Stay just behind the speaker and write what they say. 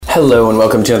Hello and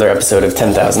welcome to another episode of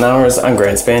 10,000 Hours. I'm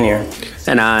Grant Spanier.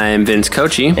 And I'm Vince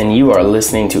Kochi. And you are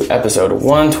listening to episode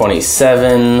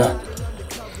 127.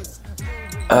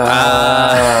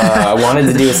 I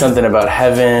wanted to do something about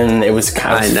heaven. I was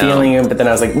feeling it, but then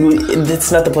I was like,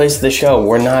 that's not the place of the show.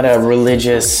 We're not a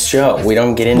religious show. We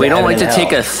don't get into We don't like to hell.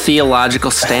 take a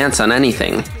theological stance on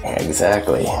anything.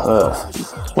 Exactly. Ugh.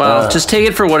 Well, just take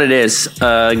it for what it is.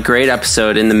 A great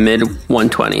episode in the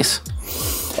mid-120s.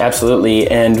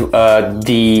 Absolutely, and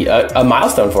a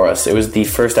milestone for us. It was the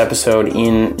first episode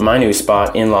in my new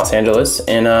spot in Los Angeles,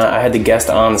 and I had the guest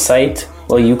on site.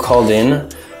 Well, you called in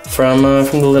from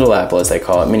the Little Apple, as they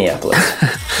call it, Minneapolis.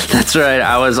 That's right.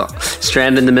 I was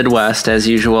stranded in the Midwest, as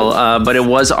usual, but it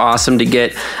was awesome to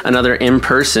get another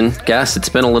in-person guest. It's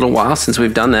been a little while since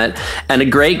we've done that, and a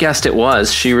great guest it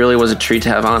was. She really was a treat to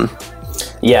have on.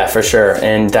 Yeah, for sure.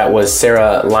 And that was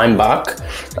Sarah Leimbach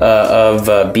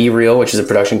of Be Real, which is a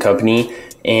production company.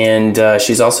 And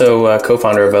she's also a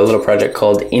co-founder of a little project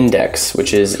called Index,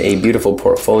 which is a beautiful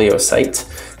portfolio site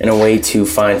and a way to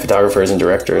find photographers and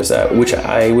directors, which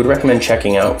I would recommend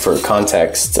checking out for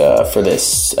context for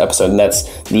this episode. And that's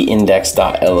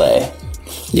theindex.la.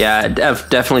 Yeah,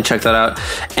 definitely check that out.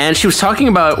 And she was talking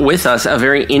about with us a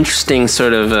very interesting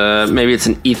sort of, maybe it's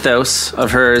an ethos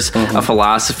of hers, a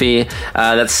philosophy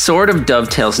that sort of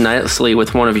dovetails nicely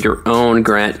with one of your own,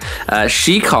 Grant.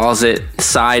 She calls it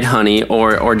side honey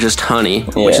or just honey,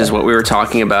 which is what we were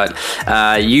talking about.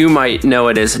 You might know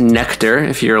it as nectar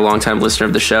if you're a longtime listener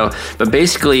of the show, but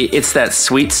basically it's that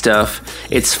sweet stuff.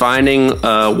 It's finding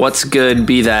what's good,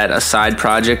 be that a side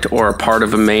project or a part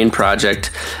of a main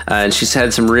project. And she's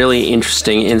had some really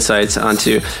interesting insights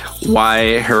onto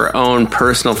why her own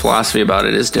personal philosophy about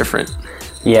it is different.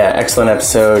 Yeah, excellent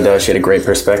episode. She had a great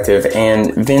perspective.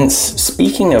 And Vince,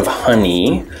 speaking of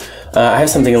honey, I have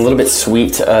something a little bit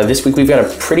sweet. This week we've got a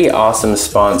pretty awesome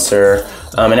sponsor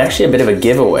and actually a bit of a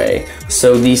giveaway.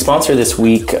 So the sponsor this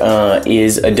week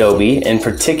is Adobe, in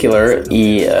particular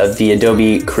the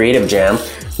Adobe Creative Jam,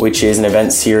 which is an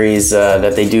event series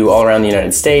that they do all around the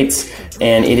United States.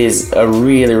 And it is a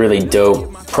really, really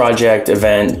dope project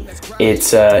event.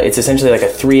 It's essentially like a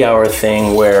 3-hour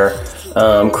thing where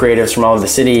creatives from all over the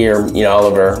city or all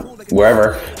over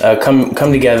wherever come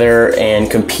together and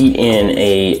compete in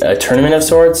a tournament of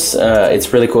sorts.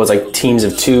 It's really cool. It's like teams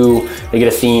of 2. They get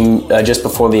a theme just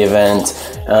before the event.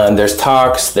 There's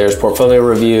talks, there's portfolio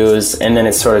reviews, and then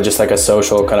it's sort of just like a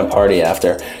social kind of party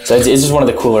after. So it's just one of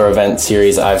the cooler event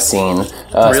series I've seen.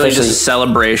 Really just a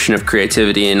celebration of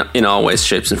creativity in all ways,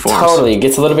 shapes, and forms. Totally. It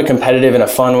gets a little bit competitive in a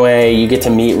fun way. You get to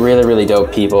meet really, really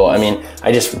dope people. I mean,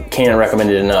 I just can't recommend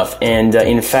it enough. And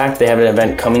in fact, they have an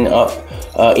event coming up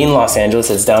in Los Angeles.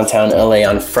 It's downtown LA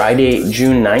on Friday,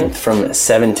 June 9th from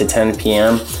 7 to 10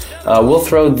 p.m. We'll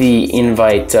throw the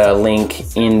invite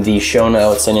link in the show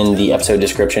notes and in the episode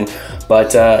description.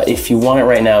 But if you want it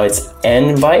right now, it's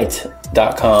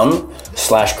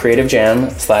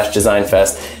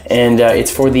envite.com/creativejam/designfest. And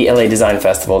it's for the LA Design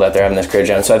Festival that they're having this Creative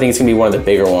Jam. So I think it's going to be one of the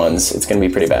bigger ones. It's going to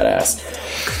be pretty badass.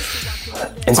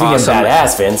 And speaking of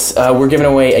badass, Vince, we're giving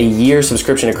away a year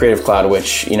subscription to Creative Cloud,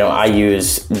 which I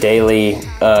use daily.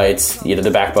 It's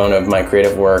the backbone of my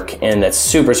creative work, and that's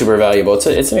super, super valuable.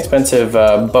 It's an expensive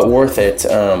but worth it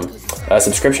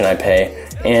subscription I pay.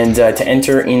 And to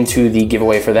enter into the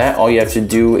giveaway for that, all you have to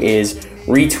do is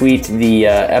retweet the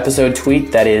episode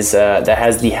tweet that has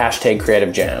the hashtag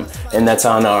Creative Jam, and that's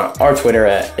on our Twitter.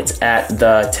 It's at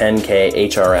the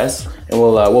 10KHRS, and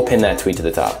we'll pin that tweet to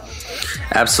the top.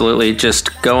 Absolutely.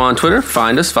 Just go on Twitter,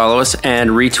 find us, follow us,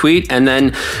 and retweet, and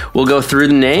then we'll go through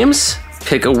the names,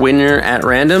 pick a winner at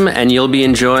random, and you'll be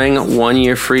enjoying 1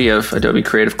 year free of Adobe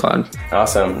Creative Cloud.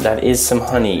 Awesome. That is some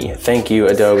honey. Thank you,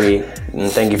 Adobe,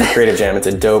 and thank you for Creative Jam. It's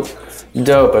a dope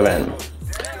event.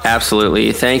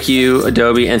 Absolutely. Thank you,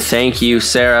 Adobe, and thank you,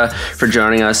 Sarah, for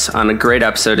joining us on a great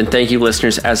episode, and thank you,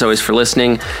 listeners, as always, for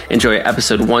listening. Enjoy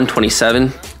episode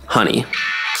 127, Honey.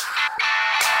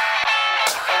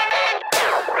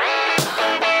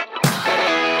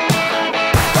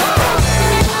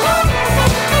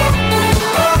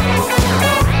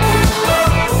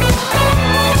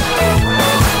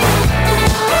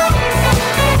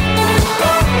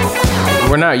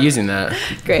 We're not using that.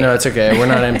 Great. No, it's okay. We're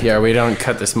not NPR. We don't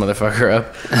cut this motherfucker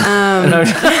up.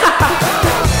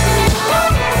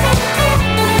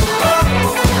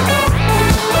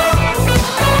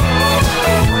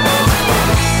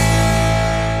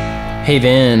 Hey,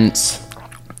 Vince.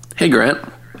 Hey, Grant.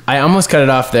 I almost cut it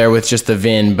off there with just the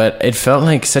Vin, but it felt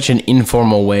like such an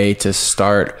informal way to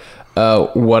start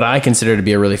what I consider to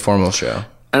be a really formal show.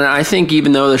 And I think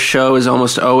even though the show is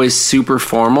almost always super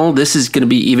formal, this is going to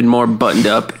be even more buttoned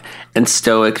up and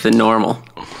stoic than normal.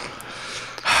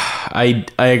 I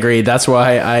agree. That's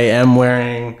why I am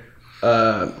wearing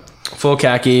full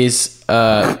khakis,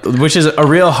 which is a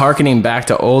real hearkening back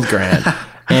to old Grant.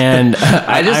 And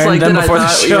I just like that. I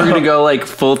thought you were going to go like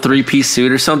full 3-piece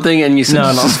suit or something, and you said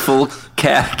just full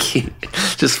khaki,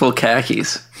 just full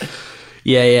khakis.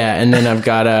 Yeah. And then I've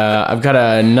got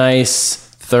a nice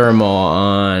thermal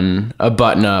on, a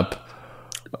button-up.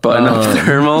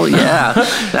 Thermal, yeah.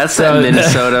 That's that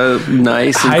Minnesota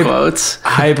nice in quotes.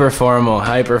 Hyper formal.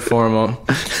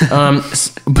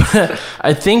 But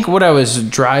I think what I was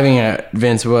driving at,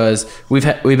 Vince, was we've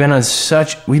been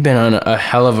on a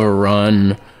hell of a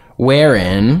run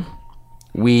wherein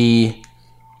we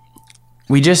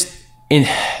just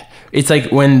it's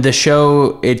like when the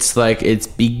show, it's like it's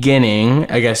beginning,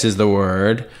 I guess is the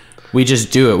word. We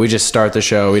just do it. We just start the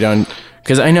show. We don't,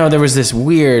 because I know there was this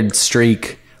weird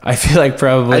streak. I feel like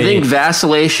probably... I think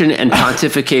vacillation and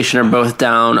pontification are both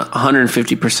down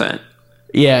 150%.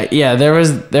 Yeah. There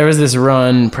was this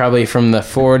run probably from the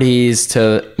 40s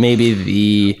to maybe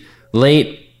the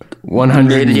late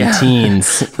 100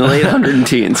 teens. The late 100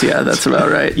 teens, yeah, that's about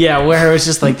right. Yeah, where it was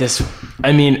just like this...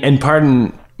 I mean, and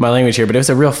pardon my language here, but it was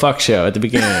a real fuck show at the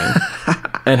beginning.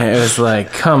 And it was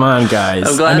like, come on, guys.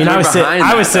 I'm glad I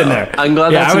was sitting there. I'm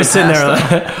glad I was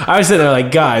sitting there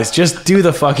like, guys, just do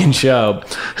the fucking show.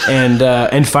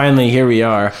 And finally, here we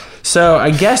are. So I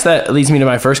guess that leads me to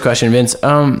my first question, Vince.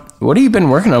 What have you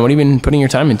been working on? What have you been putting your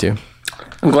time into?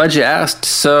 I'm glad you asked.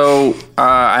 So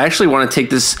I actually want to take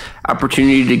this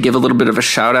opportunity to give a little bit of a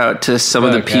shout out to some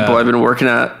of the people I've been working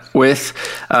with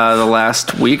the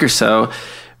last week or so.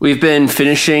 We've been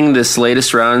finishing this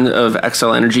latest round of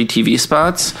XL Energy TV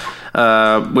spots,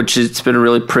 which it's been a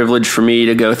really privilege for me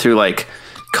to go through like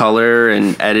color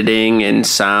and editing and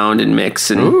sound and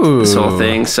mix and this whole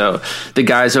thing. So the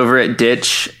guys over at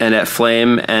Ditch and at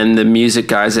Flame and the music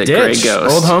guys at Grey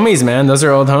Ghost. Old homies, man. Those are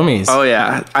old homies. Oh,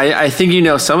 yeah. I think you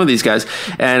know some of these guys.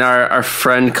 And our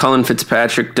friend Cullen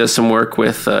Fitzpatrick does some work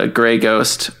with Grey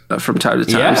Ghost from time to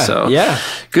time.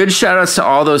 Good shout outs to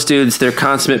all those dudes. They're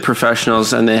consummate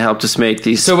professionals and they helped us make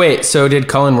these. So did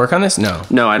Cullen work on this?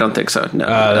 No, I don't think so. No.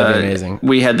 That'd be amazing.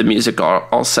 We had the music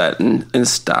all set and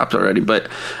stopped already. But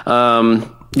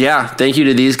thank you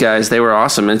to these guys. They were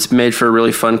awesome. It's made for a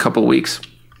really fun couple weeks.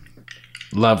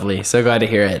 Lovely. So glad to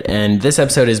hear it. And this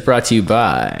episode is brought to you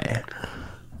by...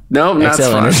 No, not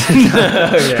sponsored.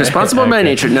 Responsible by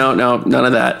nature. No, none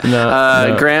of that.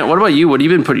 No. Grant, what about you? What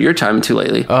have you been putting your time into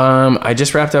lately? I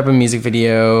just wrapped up a music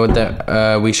video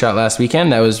that we shot last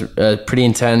weekend. That was a pretty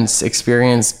intense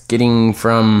experience getting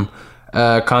from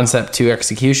concept to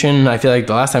execution. I feel like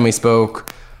the last time we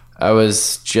spoke, I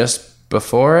was just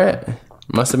before it.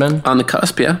 Must have been. On the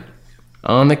cusp, yeah.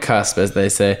 On the cusp, as they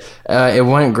say. It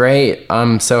went great.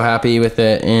 I'm so happy with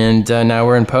it. And now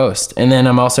we're in post. And then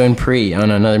I'm also in pre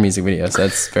on another music video. So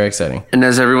that's very exciting. And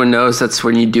as everyone knows, that's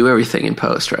when you do everything in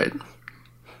post, right?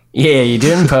 Yeah, you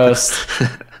do in post.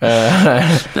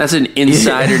 That's an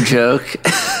insider joke.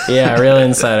 Yeah, real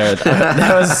insider.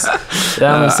 That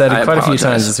was said quite a few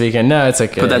times this weekend. No, it's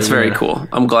okay. But that's very cool.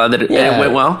 I'm glad that it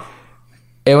went well.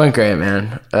 It went great,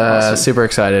 man. Awesome. Super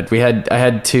excited. I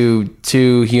had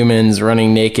two humans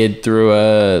running naked through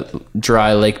a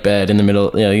dry lake bed in the middle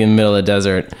of the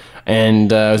desert,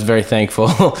 and I was very thankful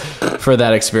for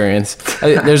that experience.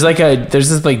 There's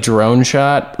this like drone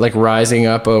shot like rising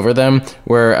up over them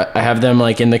where I have them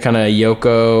like in the kind of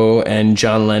Yoko and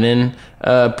John Lennon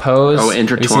pose. Oh, intertwined.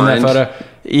 Have you seen that photo?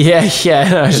 Yeah.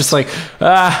 And I was just like,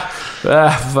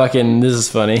 fucking, this is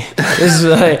funny. This is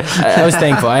I was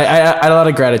thankful. I had a lot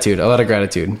of gratitude. Awesome.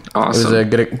 It was a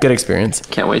good experience.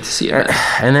 Can't wait to see it.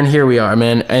 And then here we are,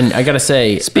 man. And I gotta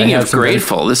say, speaking of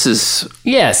grateful, this is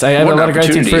I have a lot of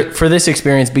gratitude for this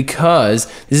experience because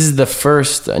this is the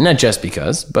first, not just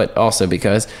because, but also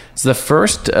because it's the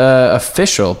first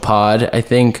official pod, I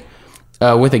think,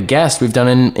 with a guest we've done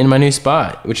in my new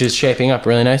spot, which is shaping up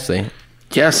really nicely.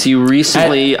 Yes, you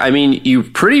recently, you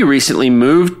pretty recently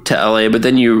moved to LA, but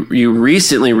then you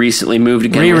recently moved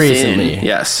again within.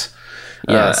 Yes,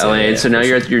 LA. Yeah, so now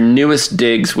you're at your newest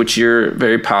digs, which you're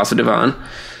very positive on.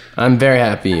 I'm very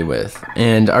happy with.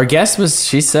 And our guest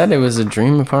she said it was a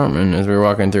dream apartment as we were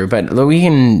walking through, but we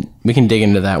can dig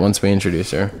into that once we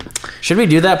introduce her. Should we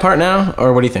do that part now,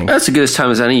 or what do you think? That's as good as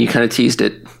time as any. You kind of teased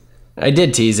it. I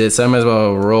did tease it, so I might as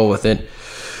well roll with it.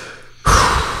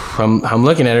 I'm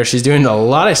looking at her. She's doing a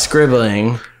lot of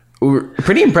scribbling.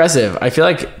 Pretty impressive. I feel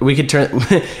like we could turn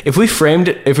if we framed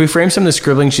some of the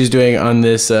scribbling she's doing on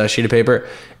this sheet of paper.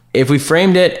 If we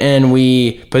framed it and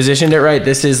we positioned it right,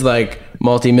 this is like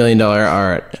multi-million-dollar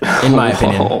art, in my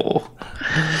opinion.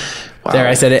 Wow. There,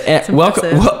 I said it. And welcome,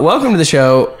 impressive. welcome to the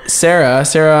show, Sarah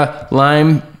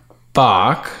Limebach.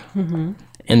 Mm-hmm.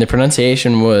 And the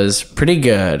pronunciation was pretty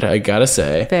good, I gotta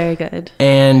say. Very good.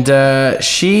 And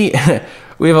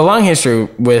we have a long history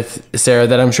with Sarah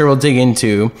that I'm sure we'll dig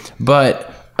into,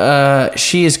 but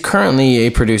she is currently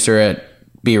a producer at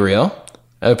Be Real,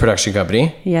 a production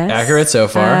company. Yes. Accurate so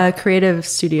far? Creative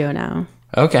studio now.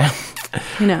 Okay.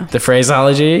 You know. The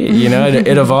phraseology,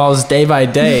 it evolves day by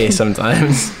day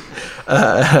sometimes.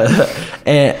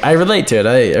 And I relate to it.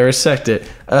 I respect it.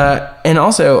 And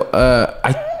also,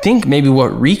 I think maybe what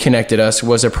reconnected us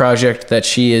was a project that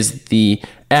she is the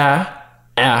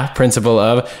principal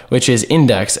of, which is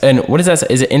Index. And what is that?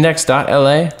 Is it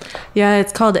index.la? Yeah,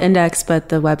 it's called Index, but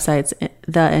the website's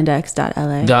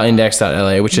theindex.la.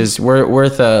 .index.la, which is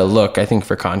worth a look, I think,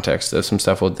 for context of some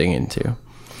stuff we'll dig into.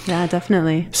 Yeah,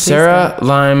 definitely. Please Sarah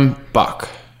Limebach.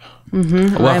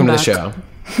 Welcome to the show.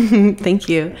 Thank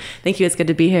you. It's good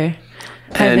to be here.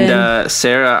 And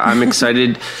Sarah, I'm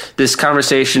excited. This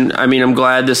conversation, I'm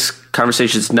glad this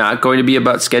conversation is not going to be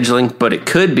about scheduling, but it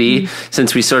could be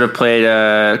since we sort of played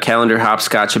calendar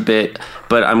hopscotch a bit.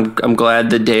 But I'm glad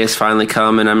the day has finally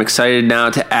come, and I'm excited now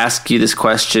to ask you this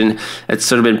question that's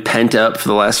sort of been pent up for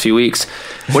the last few weeks.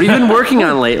 What have you been working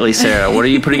on lately, Sarah? What are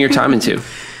you putting your time into?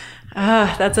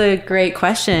 That's a great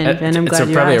question, and I'm glad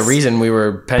you probably asked. a reason we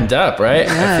were pent up, right?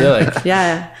 Yeah. I feel like.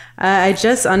 Yeah. I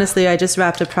just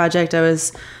wrapped a project I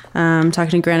was talking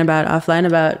to Grant about offline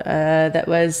about that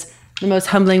was the most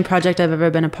humbling project I've ever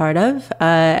been a part of.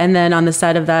 And then on the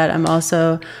side of that, I'm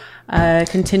also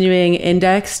continuing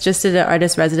Index, just did an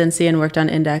artist residency and worked on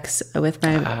Index with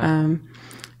my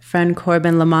friend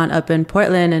Corbin Lamont up in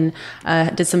Portland,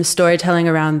 and did some storytelling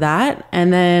around that.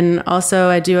 And then also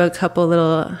I do a couple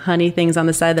little honey things on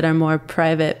the side that are more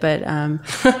private, but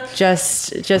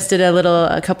just did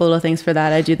a couple little things for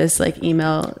that. I do this like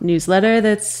email newsletter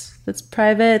that's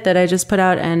private that I just put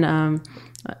out, and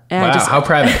Wow, how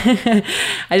private.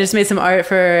 I just made some art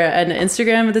for an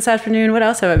Instagram this afternoon. What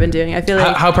else have I been doing? I feel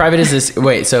like How private is this?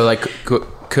 Wait, so like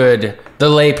could the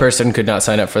lay person could not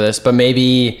sign up for this, but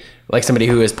maybe like somebody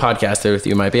who is podcasted with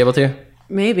you might be able to?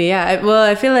 maybe, yeah.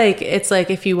 I feel like it's like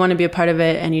if you want to be a part of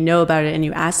it and you know about it and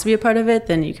you ask to be a part of it,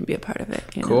 then you can be a part of it.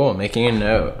 You know? Cool, making a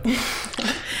note.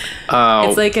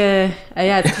 It's like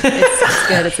it's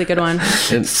good. It's a good one.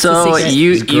 So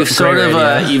you've sort of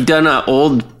idea. you've done an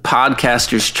old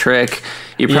podcaster's trick.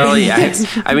 You probably,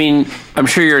 I mean, I'm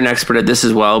sure you're an expert at this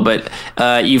as well, but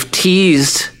you've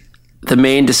teased the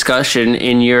main discussion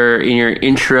in your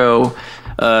intro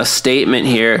statement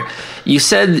here. You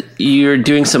said you're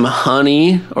doing some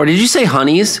honey, or did you say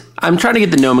honeys? I'm trying to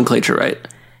get the nomenclature right.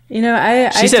 You know,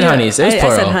 She said honeys. It was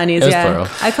plural. I said honeys. It was Yeah, plural.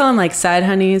 I call them like side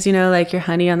honeys. You know, like your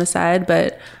honey on the side,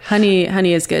 but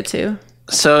honey is good too.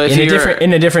 So if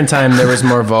In a different time, there was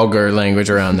more vulgar language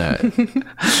around that.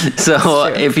 So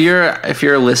if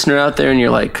you're a listener out there and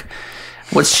you're like,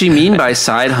 what's she mean by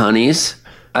side honeys?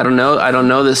 I don't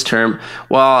know this term.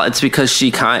 Well, it's because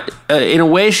she in a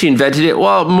way she invented it.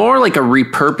 Well, more like a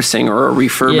repurposing or a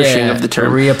refurbishing of the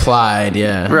term. Reapplied,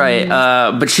 yeah. Right.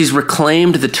 But she's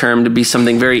reclaimed the term to be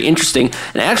something very interesting.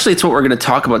 And actually, it's what we're going to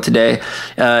talk about today,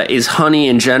 is honey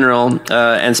in general,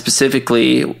 and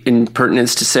specifically in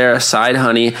pertinence to Sarah, side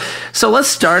honey. So let's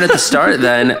start at the start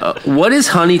then. What is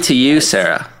honey to you,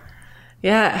 Sarah?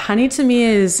 Yeah, honey to me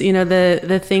is, you know,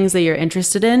 the things that you're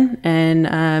interested in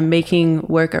and making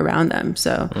work around them.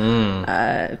 So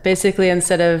basically,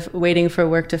 instead of waiting for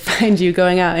work to find you,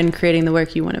 going out and creating the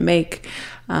work you want to make.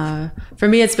 For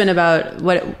me, it's been about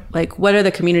what are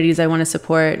the communities I want to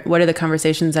support? What are the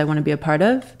conversations I want to be a part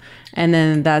of? And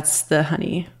then that's the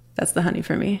honey. That's the honey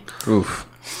for me. Oof.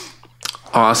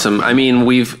 Awesome. I mean,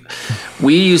 we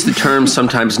use the term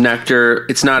sometimes nectar.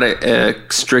 It's not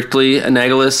strictly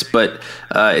analogous, but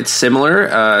it's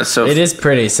similar. So It is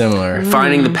pretty similar.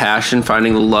 finding the passion,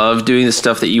 finding the love, doing the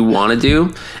stuff that you want to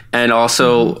do, and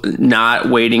also not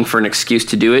waiting for an excuse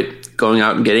to do it, going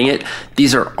out and getting it.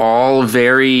 These are all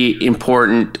very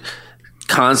important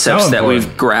concepts that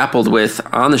we've grappled with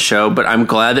on the show, but I'm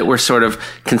glad that we're sort of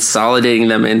consolidating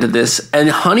them into this. And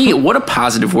honey, what a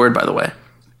positive word, by the way.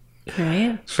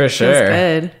 Right? For Feels sure.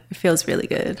 good. It feels really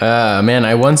good. Man,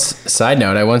 I once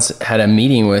had a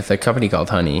meeting with a company called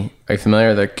Honey. Are you familiar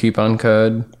with their coupon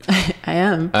code? I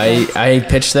am. I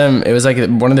pitched them. It was like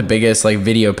one of the biggest like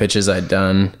video pitches I'd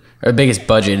done, or biggest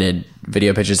budgeted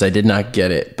video pitches. I did not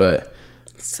get it, but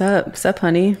Sup,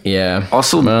 honey. yeah.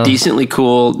 Also, decently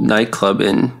cool nightclub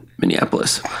in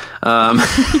Minneapolis. Oh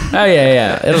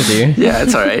yeah, it'll do. Yeah,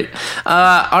 it's all right.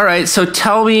 All right, so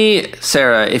tell me,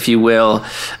 Sarah, if you will,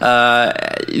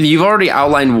 you've already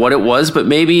outlined what it was, but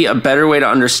maybe a better way to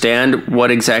understand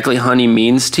what exactly honey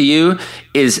means to you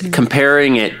is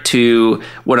comparing it to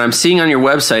what I'm seeing on your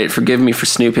website, forgive me for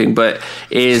snooping, but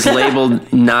is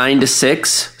labeled 9 to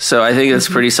 6. So I think that's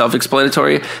pretty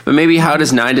self-explanatory, but maybe how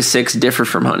does 9 to 6 differ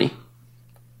from honey?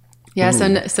 Yeah,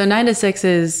 so 9 to 6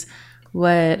 is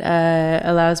what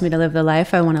allows me to live the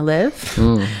life I want to live,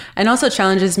 and also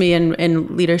challenges me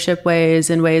in leadership ways,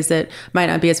 in ways that might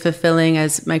not be as fulfilling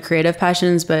as my creative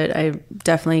passions, but I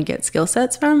definitely get skill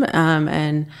sets from,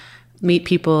 and meet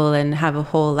people and have a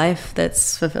whole life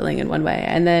that's fulfilling in one way.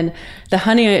 And then the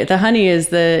honey is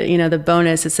the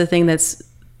bonus. It's the thing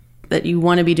that you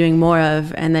want to be doing more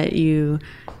of, and that you,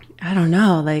 I don't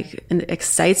know, like, it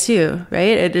excites you,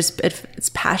 right? It's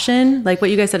passion. Like what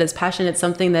you guys said, it's passion. It's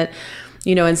something that,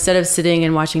 instead of sitting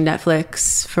and watching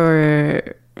Netflix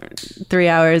for 3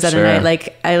 hours at a night,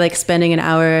 like I like spending an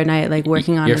hour a night, like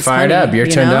working on. You're this fired honey, up. You're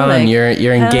turned on. Like, you're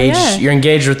engaged. Yeah. You're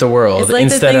engaged with the world like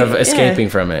instead of escaping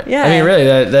from it. Yeah. I mean, really,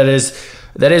 that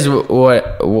is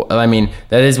what I mean.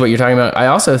 That is what you're talking about. I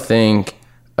also think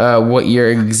what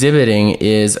you're exhibiting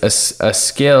is a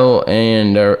skill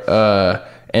and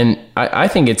I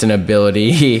think it's an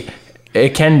ability.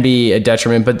 It can be a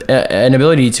detriment, but an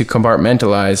ability to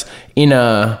compartmentalize in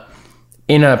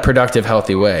a productive,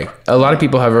 healthy way. A lot of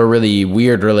people have a really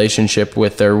weird relationship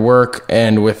with their work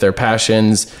and with their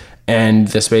passions and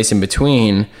the space in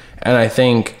between. And I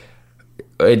think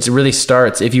it really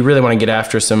starts, if you really want to get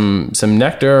after some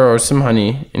nectar or some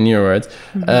honey, in your words,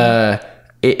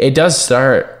 it does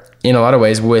start in a lot of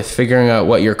ways with figuring out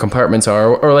what your compartments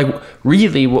are, or like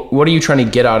really what are you trying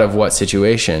to get out of what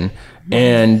situation.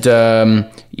 And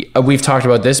we've talked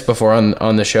about this before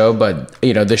on the show, but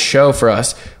the show for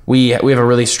us, we have a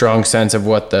really strong sense of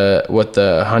what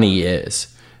the honey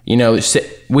is.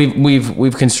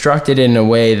 We've constructed it in a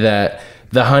way that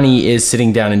the honey is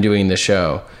sitting down and doing the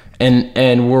show,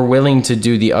 and we're willing to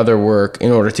do the other work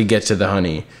in order to get to the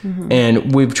honey.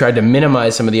 And we've tried to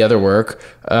minimize some of the other work.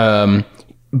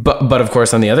 But of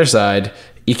course, on the other side,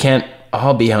 you can't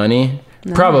all be honey.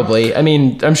 No. Probably. I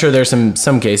mean, I'm sure there's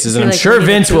some cases, and I'm sure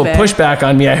Vince will push back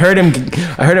on me. I heard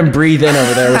him breathe in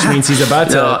over there, which means he's about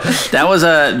to. No,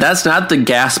 that's not the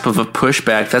gasp of a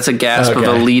pushback. That's a gasp of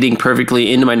a leading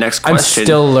perfectly into my next question. I'm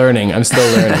still learning.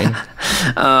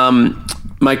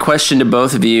 My question to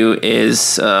both of you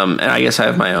is, and I guess I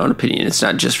have my own opinion. It's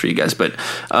not just for you guys, but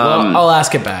well, I'll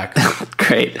ask it back.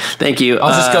 Great, thank you.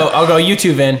 I'll go. You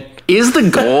too, Vin. Is the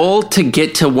goal to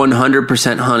get to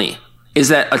 100% honey? Is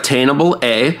that attainable?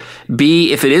 A.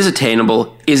 B, if it is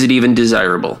attainable, is it even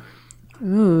desirable?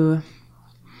 Ooh.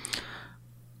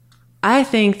 I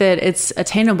think that it's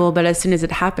attainable, but as soon as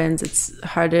it happens, it's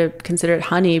hard to consider it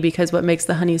honey, because what makes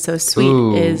the honey so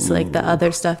sweet is like the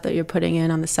other stuff that you're putting in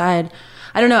on the side.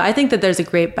 I don't know. I think that there's a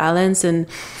great balance.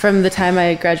 And from the time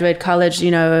I graduated college,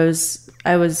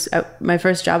 I was my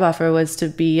first job offer was to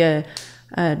be a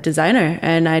designer,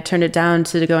 and I turned it down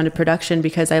to go into production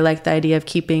because I liked the idea of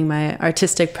keeping my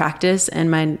artistic practice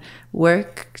and my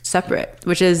work separate,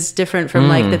 which is different from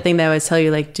like the thing that I always tell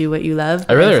you, like, do what you love.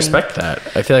 I really respect that.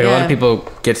 I feel like a lot of people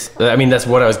that's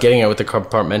what I was getting at with the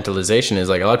compartmentalization, is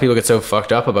like a lot of people get so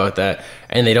fucked up about that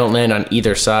and they don't land on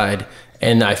either side.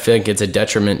 And I think it's a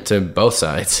detriment to both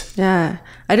sides. Yeah.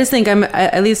 I just think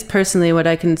at least personally, what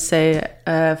I can say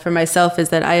for myself is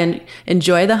that I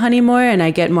enjoy the honey more, and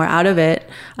I get more out of it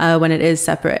when it is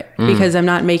separate, because I'm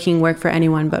not making work for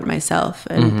anyone but myself,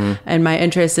 and my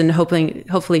interest in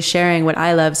hopefully sharing what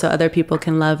I love so other people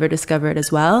can love or discover it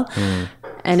as well.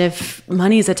 And if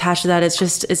money is attached to that,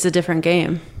 it's a different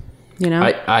game.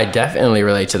 I definitely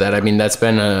relate to that. I mean, that's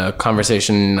been a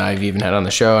conversation I've even had on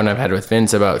the show, and I've had with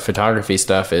Vince about photography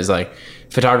stuff, is like,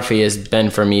 photography has been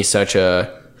for me such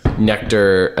a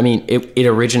nectar. I mean, it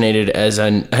originated as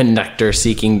a nectar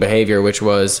seeking behavior, which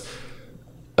was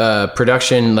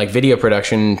production, like video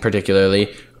production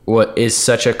particularly, what is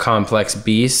such a complex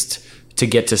beast to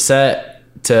get to set,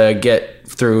 to get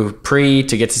through to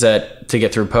get to set, to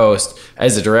get through post.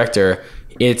 As a director,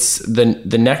 it's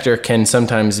the nectar can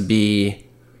sometimes be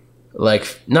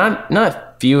like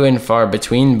not few and far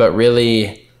between, but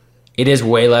really it is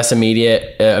way less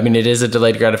immediate. I mean, it is a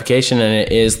delayed gratification, and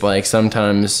it is like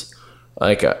sometimes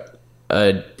like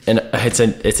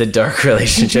it's a dark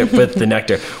relationship with the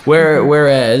nectar.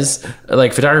 Whereas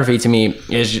like photography to me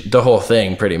is the whole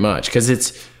thing pretty much, because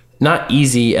it's not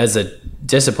easy as a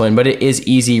discipline, but it is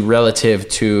easy relative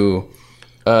to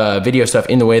video stuff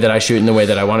in the way that I shoot, in the way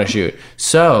that I want to shoot.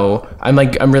 So I'm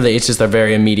really, it's just a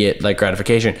very immediate like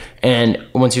gratification. And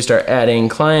once you start adding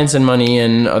clients and money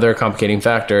and other complicating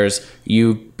factors,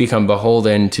 you become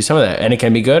beholden to some of that, and it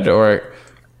can be good. Or,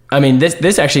 I mean,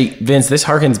 this actually, Vince, this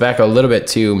harkens back a little bit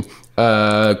to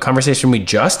a conversation we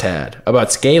just had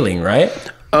about scaling, right?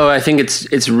 Oh, I think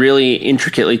it's really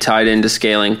intricately tied into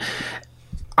scaling.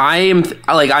 I'm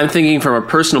thinking from a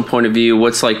personal point of view,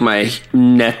 what's like my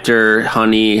nectar,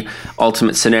 honey,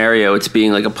 ultimate scenario? It's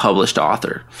being like a published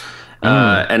author.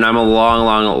 And I'm a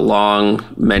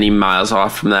long, many miles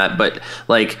off from that. But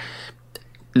like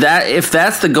that, if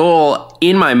that's the goal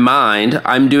in my mind,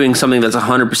 I'm doing something that's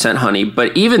 100% honey.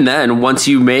 But even then, once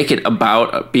you make it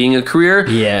about being a career,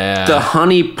 the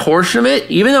honey portion of it,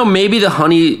 even though maybe the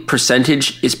honey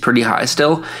percentage is pretty high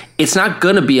still, it's not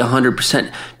going to be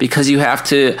 100% because you have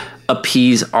to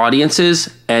appease audiences,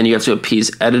 and you have to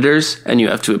appease editors, and you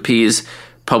have to appease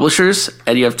publishers,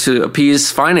 and you have to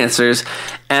appease financiers.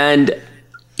 And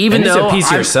even though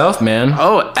appease yourself, man.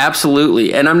 Oh,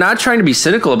 absolutely. And I'm not trying to be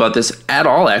cynical about this at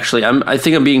all, actually. I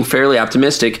think I'm being fairly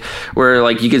optimistic, where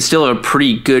like you can still have a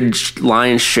pretty good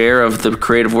lion's share of the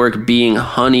creative work being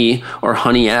honey or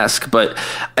honey-esque. But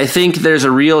I think there's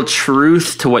a real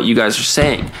truth to what you guys are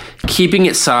saying. Keeping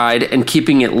it side and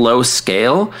keeping it low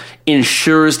scale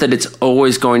ensures that it's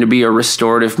always going to be a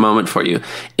restorative moment for you.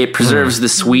 It preserves the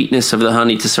sweetness of the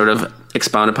honey, to sort of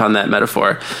expound upon that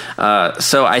metaphor.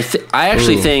 So I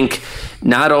actually think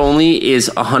not only is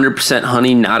 100%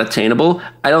 honey not attainable,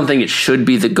 I don't think it should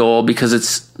be the goal, because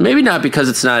it's maybe not because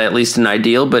it's not at least an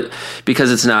ideal, but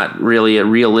because it's not really a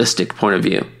realistic point of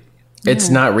view. It's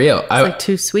not real. It's like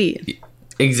too sweet.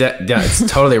 Exactly. Yeah, it's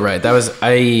totally right. That was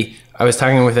I was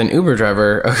talking with an Uber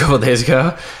driver a couple of days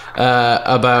ago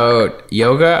about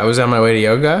yoga. I was on my way to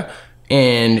yoga,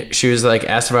 and she was like,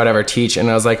 asked if I'd ever teach, and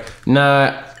I was like,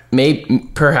 nah, maybe,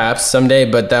 perhaps someday,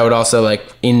 but that would also, like,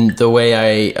 in the way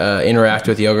I interact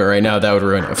with yoga right now, that would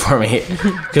ruin it for me,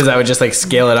 because I would just like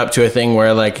scale it up to a thing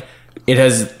where like it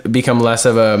has become less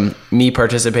of a me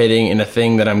participating in a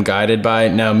thing that I'm guided by,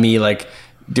 now me like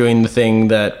doing the thing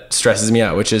that stresses me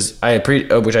out, which is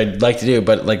which I'd like to do,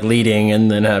 but like leading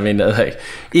and then having to like,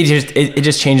 it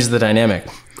just changes the dynamic.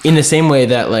 In the same way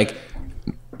that like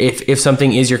if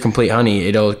something is your complete honey,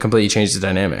 it'll completely change the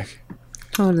dynamic.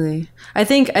 Totally. I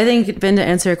think Ben, to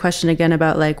answer your question again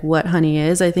about like what honey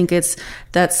is, I think it's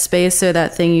that space or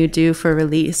that thing you do for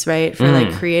release, right? For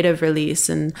like creative release,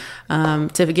 and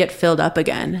to get filled up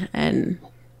again. And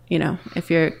you know, if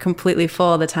you're completely full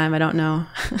all the time, I don't know.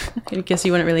 I guess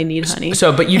you wouldn't really need honey.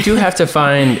 So, but you do have to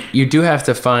find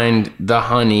the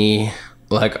honey,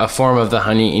 like a form of the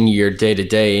honey in your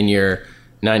day-to-day, in your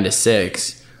 9 to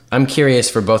 6. I'm curious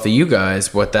for both of you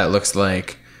guys what that looks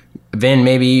like. Vin,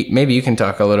 maybe you can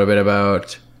talk a little bit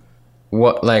about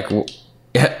what, like,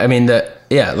 I mean,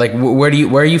 where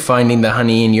are you finding the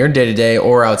honey in your day-to-day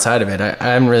or outside of it? I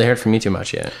haven't really heard from you too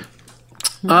much yet.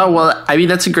 Well, I mean,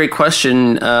 that's a great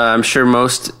question. I'm sure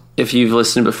if you've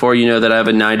listened before, you know that I have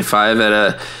a 9 to 5 at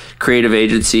a creative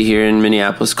agency here in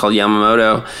Minneapolis called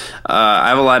Yamamoto. I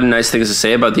have a lot of nice things to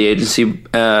say about the agency,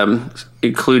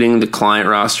 including the client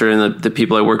roster and the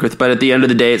people I work with. But at the end of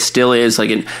the day, it still is like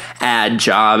an ad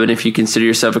job. And if you consider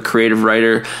yourself a creative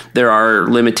writer, there are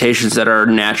limitations that are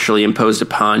naturally imposed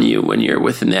upon you when you're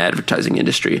within the advertising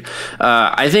industry.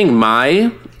 I think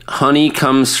my honey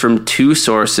comes from two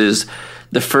sources.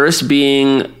 The first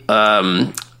being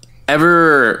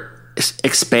ever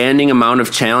expanding amount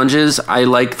of challenges. I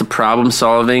like the problem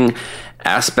solving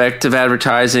aspect of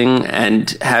advertising, and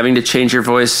having to change your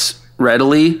voice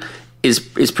readily is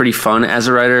pretty fun as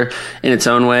a writer in its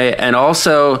own way. And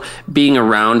also being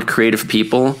around creative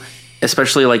people,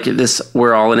 especially like this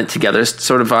we're all in it together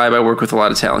sort of vibe. I work with a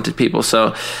lot of talented people.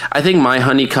 So I think my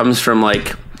honey comes from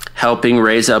like helping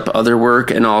raise up other work,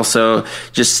 and also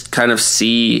just kind of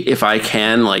see if I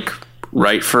can like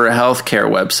write for a healthcare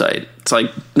website. It's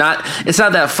like it's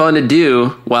not that fun to do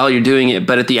while you're doing it,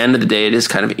 but at the end of the day, it is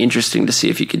kind of interesting to see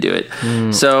if you can do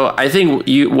it. So I think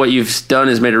what you've done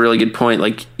is made a really good point.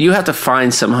 Like, you have to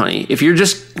find some honey. If you're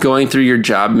just going through your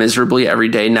job miserably every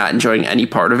day, not enjoying any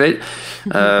part of it,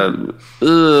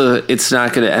 it's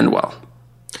not going to end well.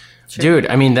 Dude,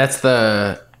 I mean, it's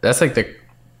like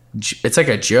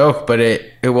a joke, but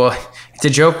it's a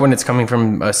joke when it's coming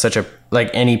from such a,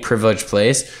 like, any privileged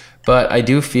place. But I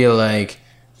do feel like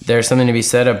there's something to be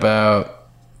said about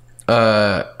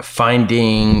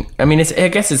finding, I mean, I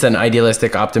guess it's an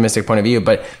idealistic, optimistic point of view,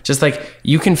 but just like,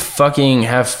 you can fucking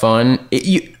have fun.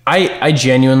 I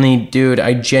genuinely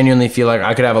feel like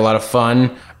I could have a lot of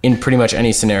fun in pretty much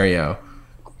any scenario.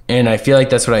 And I feel like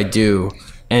that's what I do.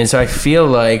 And so I feel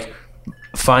like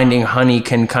finding honey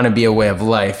can kind of be a way of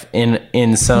life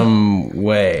in some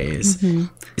ways.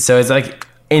 So it's like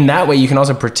in that way you can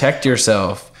also protect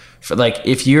yourself. For like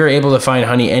if you're able to find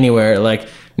honey anywhere, like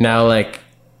now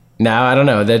I don't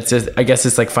know, that's just, I guess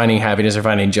it's like finding happiness or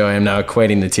finding joy. I'm now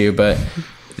equating the two, but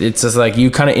it's just like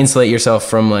you kind of insulate yourself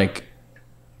from like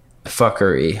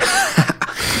fuckery.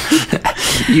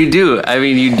 You do. I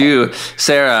mean, you do.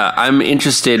 Sarah, I'm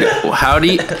interested. How do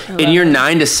you, in your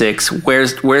 9 to 6,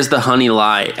 where's the honey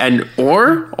lie? And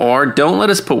or don't let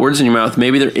us put words in your mouth.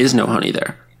 Maybe there is no honey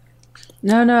there.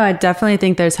 No, I definitely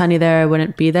think there's honey there. I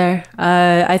wouldn't be there.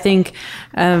 I think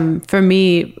for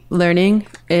me, learning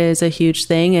is a huge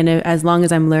thing. And as long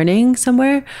as I'm learning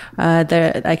somewhere,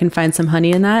 I can find some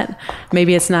honey in that.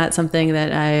 Maybe it's not something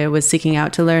that I was seeking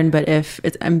out to learn, but if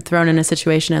I'm thrown in a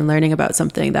situation and learning about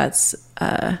something, that's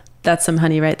some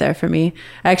honey right there for me.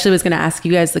 I actually was going to ask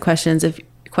you guys the question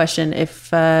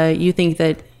if you think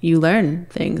that you learn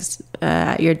things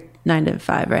at your 9 to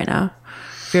 5 right now,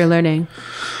 if you're learning.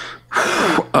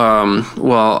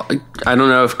 Well, I don't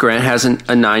know if Grant has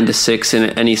a 9 to 6 in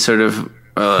any sort of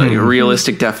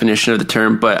realistic definition of the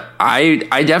term, but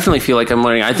I definitely feel like I'm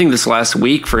learning. I think this last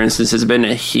week, for instance, has been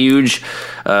a huge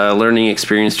learning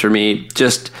experience for me.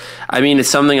 It's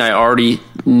something I already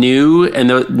knew, and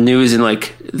the news in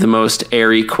like the most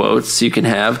airy quotes you can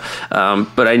have.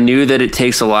 But I knew that it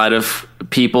takes a lot of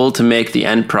people to make the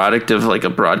end product of like a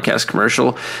broadcast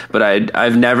commercial, but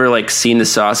I've never like seen the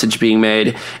sausage being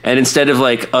made, and instead of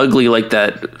like ugly like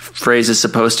that phrase is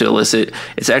supposed to elicit,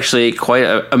 it's actually quite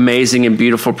an amazing and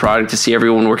beautiful product to see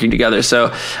everyone working together.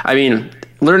 So I mean,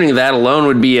 learning that alone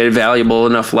would be a valuable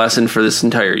enough lesson for this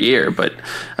entire year. But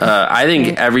I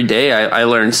think every day I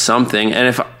learn something, and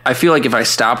if I feel like if I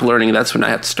stop learning, that's when I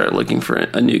have to start looking for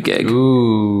a new gig.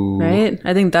 Ooh. Right?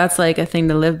 I think that's like a thing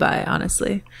to live by,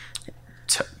 honestly.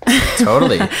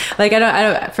 Totally. Like I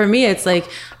don't for me it's like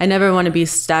I never want to be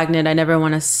stagnant. I never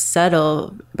want to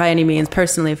settle by any means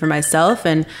personally for myself,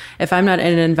 and if I'm not in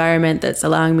an environment that's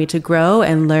allowing me to grow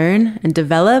and learn and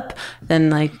develop, then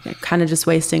like kind of just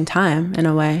wasting time in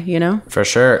a way, you know? For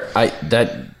sure.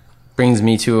 That brings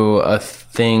me to a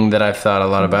thing that I've thought a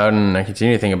lot about, and I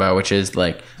continue to think about, which is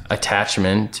like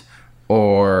attachment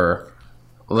or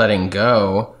letting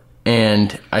go.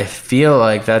 And I feel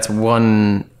like that's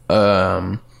one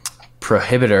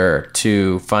prohibitor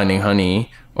to finding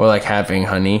honey or like having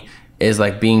honey, is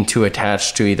like being too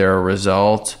attached to either a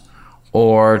result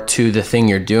or to the thing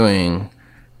you're doing.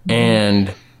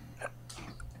 And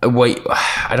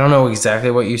I don't know exactly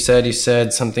what you said. You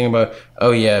said something about,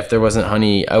 oh yeah, if there wasn't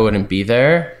honey, I wouldn't be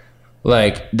there.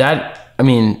 Like that. I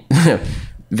mean,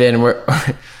 then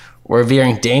we're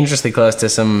veering dangerously close to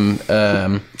some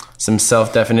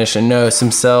self-definition. No,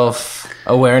 some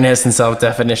self-awareness and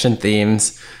self-definition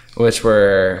themes, which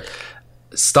were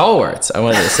stalwarts, I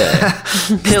wanted to say.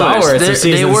 Pillars.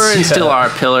 They were and still are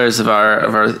pillars of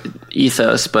our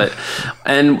ethos. But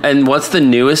and what's the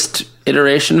newest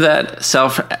iteration of that?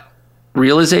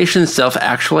 Self-realization,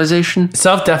 self-actualization,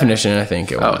 self-definition. I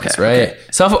think it was right. Okay.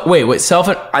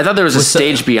 I thought there was a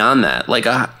stage beyond that, like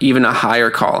even a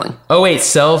higher calling. Oh wait,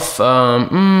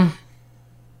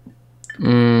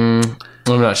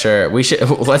 I'm not sure.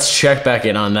 Let's check back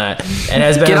in on that. It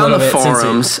has been Get a little on the bit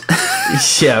forums.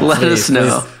 Yeah, let us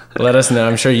know. Let us know.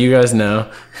 I'm sure you guys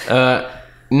know.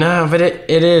 No, but it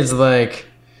is like,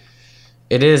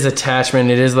 it is attachment.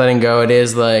 It is letting go. It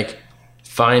is like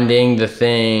finding the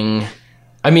thing.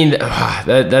 I mean,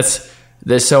 that's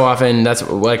so often that's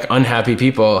like unhappy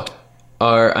people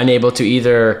are unable to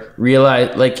either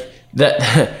realize like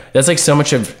that. That's like so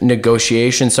much of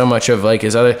negotiation, so much of like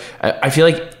is other. I feel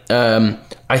like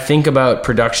I think about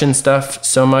production stuff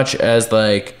so much as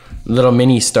like little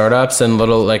mini startups and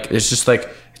little like it's just like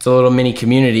it's a little mini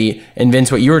community. And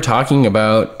Vince, what you were talking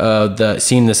about,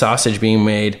 seeing the sausage being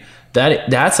made,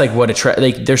 that's like what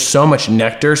like there's so much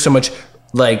nectar, so much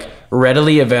like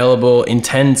readily available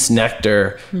intense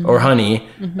nectar or honey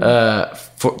to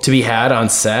be had on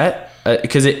set.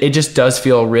 Because it just does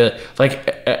feel real, like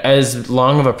as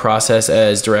long of a process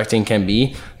as directing can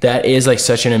be, that is like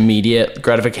such an immediate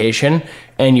gratification,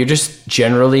 and you're just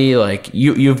generally like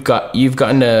you've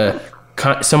gotten to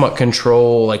somewhat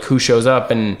control like who shows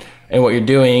up and what you're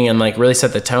doing, and like really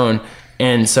set the tone,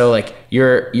 and so like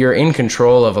you're in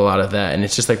control of a lot of that, and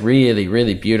it's just like really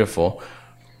really beautiful.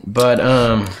 But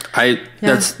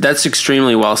that's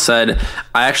extremely well said.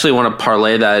 I actually want to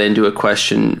parlay that into a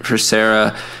question for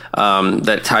Sarah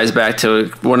that ties back to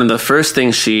one of the first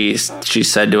things she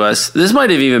said to us. This might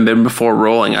have even been before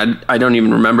rolling. I don't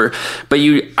even remember. But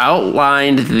you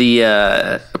outlined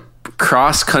the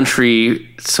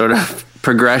cross-country sort of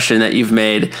progression that you've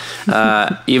made.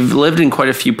 You've lived in quite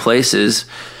a few places,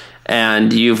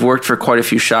 and you've worked for quite a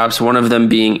few shops, one of them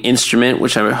being Instrument,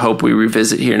 which I hope we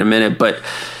revisit here in a minute. But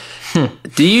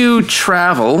do you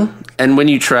travel? And when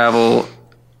you travel,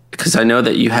 because I know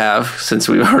that you have, since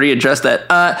we've already addressed that,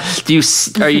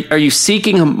 are you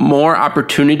seeking more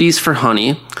opportunities for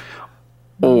honey,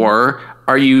 or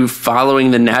are you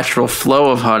following the natural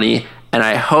flow of honey? And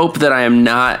I hope that I am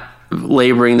not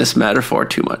laboring this metaphor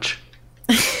too much.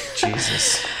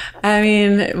 Jesus. I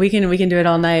mean, we can do it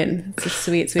all night. It's a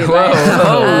sweet Whoa.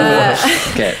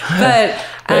 life. Okay. But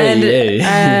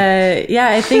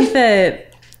I think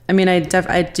that, I mean,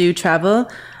 I do travel.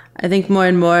 I think more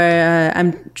and more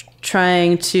I'm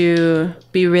trying to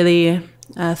be really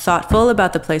thoughtful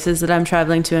about the places that I'm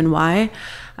traveling to and why.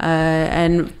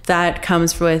 And that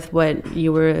comes with what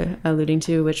you were alluding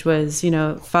to, which was,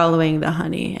 following the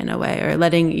honey in a way, or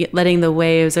letting the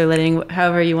waves, or letting,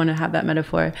 however you want to have that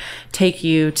metaphor, take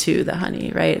you to the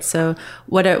honey, right? So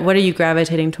what are you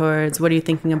gravitating towards? What are you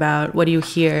thinking about? What do you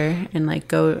hear? And like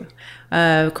go.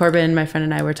 Corbin, my friend,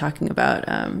 and I were talking about,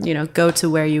 go to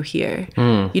where you hear.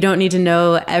 You don't need to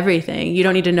know everything. You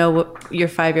don't need to know what your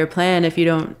 5-year plan if you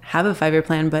don't have a 5-year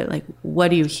plan, but like, what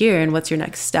do you hear and what's your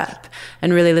next step?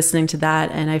 And really listening to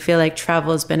that. And I feel like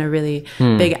travel has been a really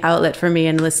big outlet for me,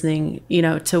 and listening,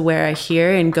 to where I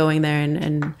hear and going there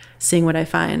and seeing what I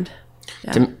find.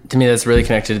 Yeah. To me, that's really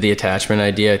connected to the attachment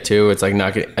idea too. It's like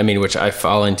which I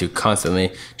fall into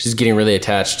constantly, just getting really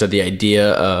attached to the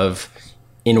idea of,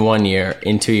 in 1 year,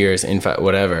 in 2 years, in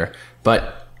whatever.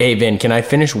 But hey, Vin, can I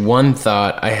finish one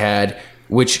thought I had,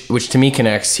 which to me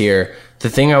connects here? The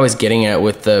thing I was getting at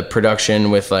with the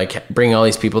production, with like bringing all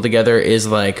these people together, is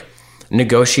like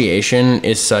negotiation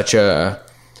is such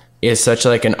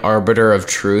like an arbiter of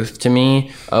truth to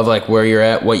me, of like where you're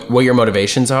at, what your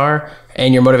motivations are,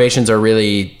 and your motivations are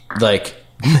really like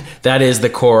that is the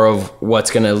core of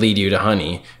what's going to lead you to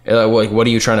honey. Like, what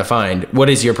are you trying to find? What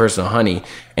is your personal honey?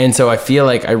 And so I feel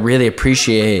like I really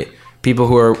appreciate people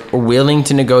who are willing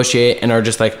to negotiate and are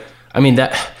just like, I mean,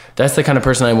 that's the kind of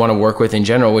person I want to work with in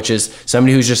general, which is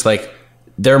somebody who's just like,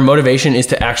 their motivation is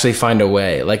to actually find a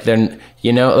way. Like then,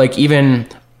 like even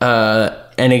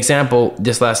an example,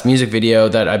 this last music video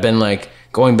that I've been like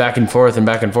going back and forth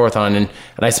on. And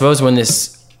I suppose when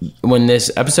this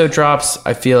episode drops,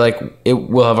 I feel like it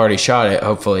will have already shot it.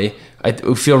 Hopefully, I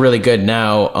feel really good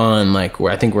now on like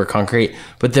where I think we're concrete,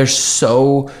 but there's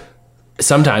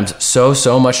sometimes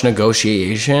so much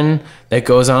negotiation that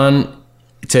goes on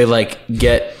to like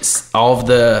get all of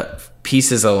the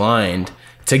pieces aligned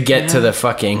to get to the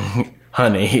fucking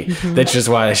honey. That's just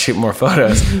why I shoot more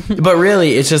photos. But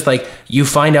really, it's just like you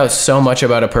find out so much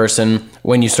about a person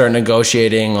when you start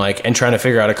negotiating, like, and trying to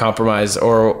figure out a compromise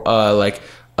or like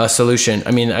a solution.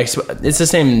 I mean, it's the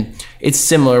same. It's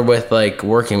similar with like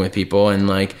working with people and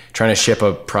like trying to ship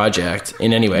a project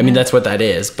in any way. I mean, that's what that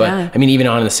is. But I mean, even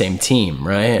on the same team,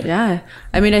 right? Yeah.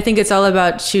 I mean, I think it's all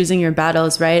about choosing your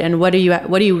battles, right? And what do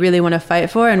you really want to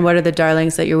fight for, and what are the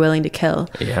darlings that you're willing to kill?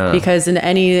 Yeah. Because in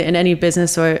any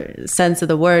business or sense of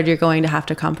the word, you're going to have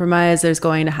to compromise. There's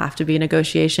going to have to be a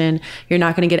negotiation. You're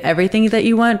not going to get everything that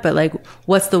you want, but like,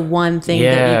 what's the one thing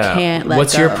that you can't let go?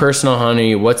 What's your personal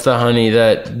honey? What's the honey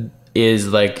that is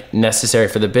like necessary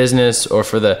for the business or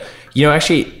for the,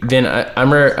 actually, Vin,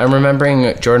 I'm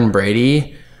remembering Jordan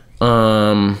Brady.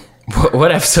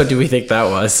 What episode do we think that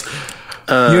was?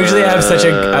 Usually I have such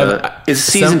a... it's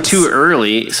season 2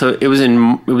 early, so it was in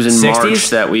 60s? March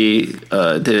that we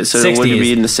did it. So 60s. It would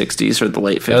be in the 60s or the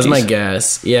late 50s. That was my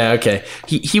guess. Yeah, okay.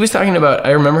 He was talking about...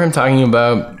 I remember him talking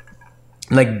about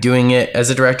like doing it as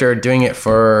a director, doing it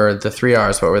for the 3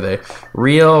 R's. What were they?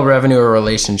 Real, revenue, or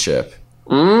relationship.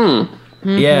 Yeah.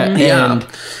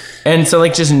 And so,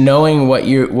 like, just knowing what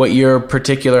your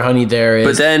particular honey there is.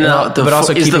 But then, but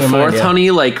also is the fourth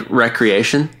honey like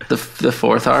recreation? The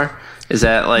fourth R, is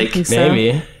that like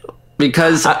maybe?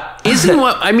 Because isn't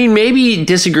what I mean? Maybe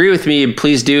disagree with me.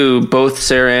 Please do, both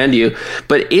Sarah and you.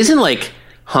 But isn't like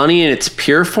honey in its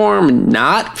pure form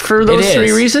not for those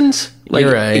 3 reasons? Like,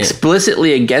 you're right.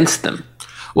 Explicitly against them.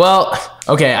 Well,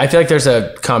 okay, I feel like there's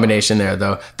a combination there,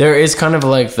 though. There is kind of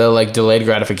like the like delayed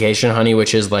gratification honey,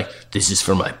 which is like, this is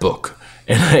for my book.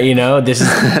 And, this is,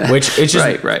 which it's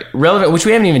just right. relevant, which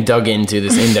we haven't even dug into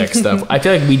this index stuff. I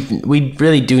feel like we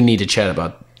really do need to chat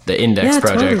about the index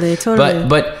project. Totally.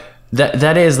 But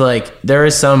that is like, there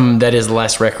is some that is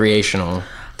less recreational.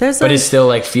 But it still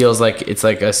like feels like it's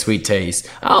like a sweet taste.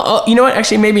 You know what?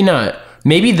 Actually, maybe not.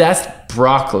 Maybe that's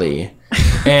broccoli.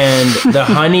 And the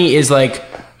honey is like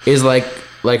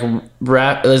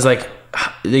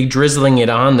like drizzling it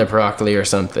on the broccoli or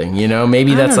something, you know?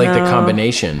 Maybe that's like the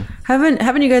combination.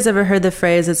 Haven't you guys ever heard the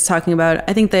phrase it's talking about?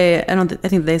 I think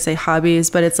they say hobbies,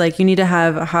 but it's like you need to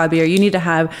have a hobby, or you need to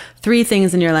have 3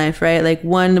 things in your life, right? Like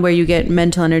one where you get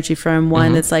mental energy from,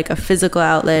 one that's like a physical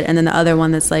outlet, and then the other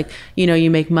one that's like, you know, you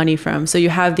make money from. So you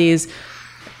have these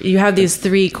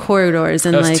 3 corridors,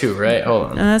 and That's like 2, right?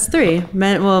 Hold on. that's 3.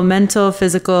 Mental,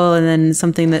 physical, and then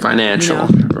something that Financial.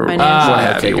 financial. What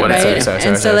have you, whatever. Right?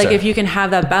 And so if you can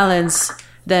have that balance,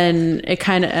 then it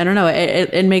kind of, I don't know,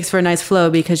 it makes for a nice flow,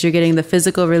 because you're getting the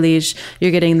physical release,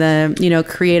 you're getting the, you know,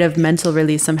 creative mental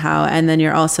release somehow, and then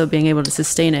you're also being able to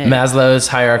sustain it. Maslow's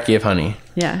hierarchy of honey.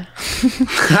 Yeah.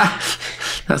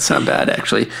 That's not bad,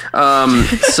 actually.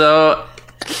 So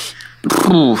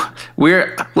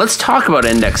let's talk about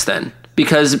Index then,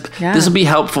 because this will be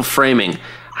helpful framing.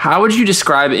 How would you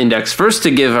describe Index, first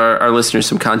to give our listeners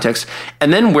some context,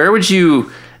 and then where would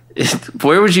you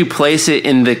place it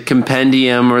in the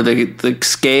compendium or the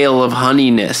scale of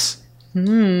honeyness?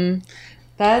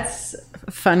 That's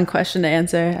a fun question to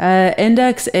answer.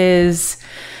 Index is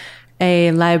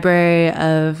a library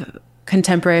of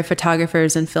contemporary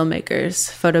photographers and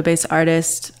filmmakers, photo-based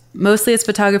artists. Mostly it's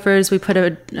photographers. We put a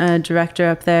director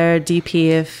up there, DP,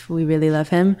 if we really love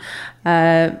him,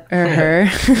 or her.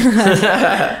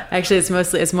 Actually,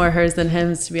 it's more hers than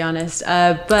hims, to be honest.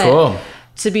 But Cool.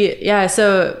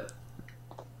 So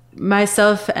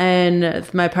myself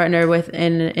and my partner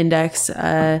within Index,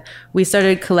 we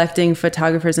started collecting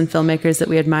photographers and filmmakers that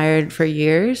we admired for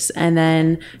years, and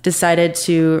then decided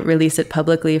to release it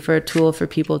publicly for a tool for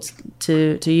people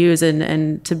to use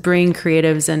and to bring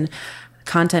creatives and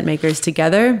content makers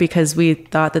together, because we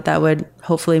thought that would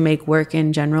hopefully make work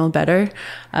in general better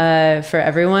for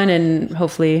everyone, and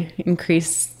hopefully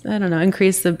increase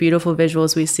the beautiful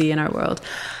visuals we see in our world.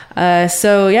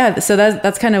 So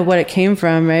that's kind of what it came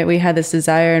from, right? We had this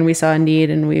desire and we saw a need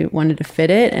and we wanted to fit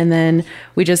it, and then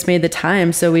we just made the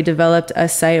time. So we developed a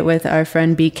site with our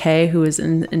friend BK, who is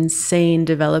an insane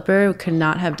developer. We could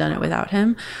not have done it without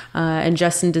him. And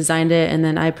Justin designed it, and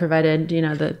then I provided, you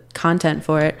know, the content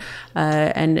for it.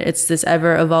 And it's this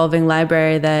ever evolving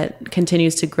library that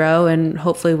continues to grow, and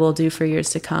hopefully will do for years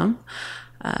to come.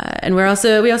 And we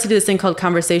also do this thing called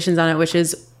Conversations on it, which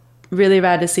is really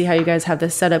rad to see how you guys have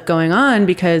this setup going on,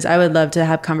 because I would love to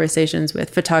have conversations with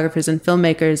photographers and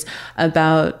filmmakers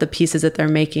about the pieces that they're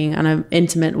making on an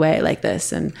intimate way like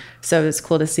this. And so it's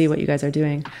cool to see what you guys are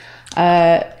doing.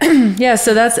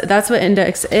 So that's what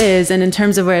Index is. And in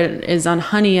terms of where it is on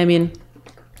honey, I mean,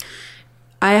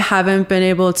 I haven't been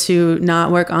able to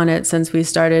not work on it since we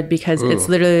started, because it's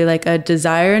literally like a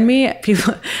desire in me.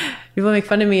 People make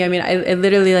fun of me. I mean, I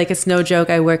literally, like, it's no joke,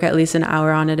 I work at least an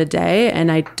hour on it a day,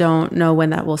 and I don't know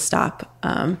when that will stop.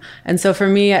 And so for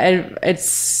me,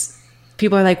 it's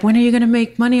people are like, when are you going to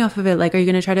make money off of it? Like, are you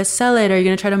going to try to sell it? Are you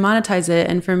going to try to monetize it?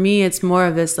 And for me, it's more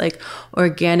of this like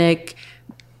organic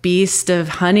beast of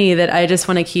honey that I just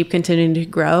want to keep continuing to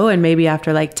grow. And maybe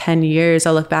after like 10 years,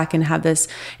 I'll look back and have this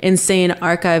insane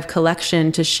archive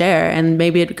collection to share. And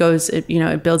maybe it builds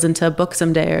into a book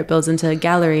someday, or it builds into a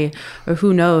gallery, or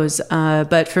who knows.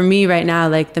 But for me right now,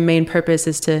 like, the main purpose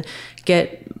is to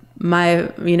get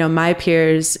my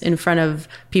peers in front of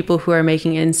people who are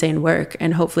making insane work,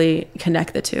 and hopefully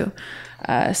connect the two.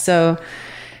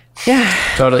 Yeah.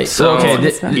 Totally. So,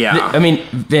 I mean,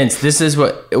 Vince, this is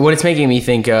what it's making me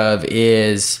think of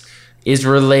is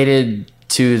related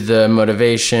to the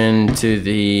motivation, to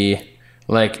the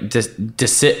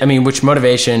which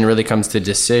motivation really comes to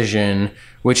decision,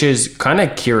 which is kind of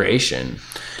curation.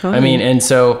 Totally. I mean, and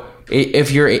so if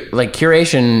you're like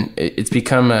curation, it's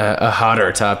become a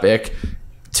hotter topic.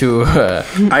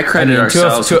 I credit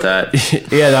ourselves with that.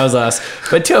 Yeah, that was us.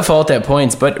 But to a fault at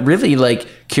points. But really, like,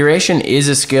 curation is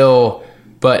a skill.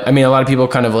 But I mean, a lot of people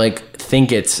kind of like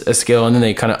think it's a skill, and then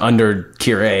they kind of under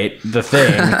curate the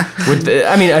thing.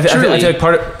 I feel like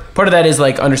part of that is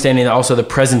like understanding also the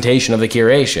presentation of the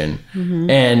curation. Mm-hmm.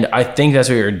 And I think that's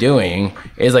what you're doing,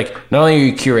 is like, not only are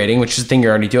you curating, which is the thing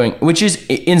you're already doing, which is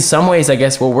in some ways, I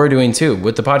guess, what we're doing too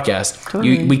with the podcast.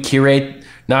 Totally. We curate.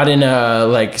 Not in a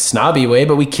like snobby way,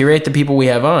 but we curate the people we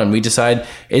have on. We decide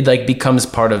it like becomes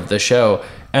part of the show,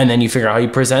 and then you figure out how you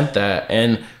present that.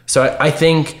 And so I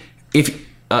think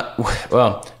now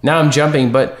I'm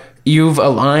jumping, but you've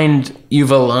aligned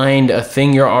a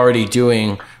thing you're already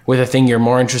doing with a thing you're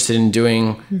more interested in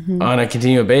doing on a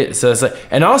continual basis. So it's like,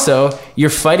 and also you're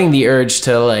fighting the urge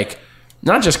to like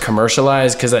not just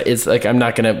commercialize, because it's like we're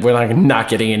not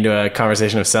getting into a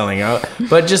conversation of selling out,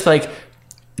 but just like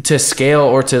to scale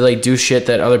or to like do shit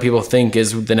that other people think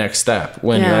is the next step,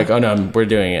 when you're like, oh no, we're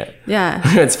doing it. Yeah.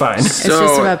 It's fine. It's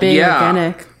just about being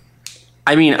organic.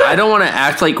 I mean, I don't want to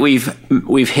act like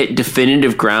we've hit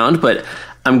definitive ground, but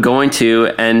I'm going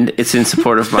to, and it's in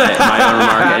support of my own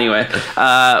remark anyway.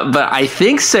 But I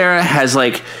think Sarah has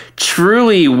like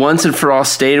truly once and for all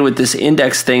stated with this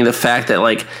index thing the fact that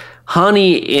like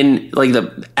honey in like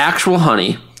the actual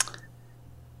honey.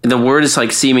 The word is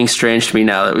like seeming strange to me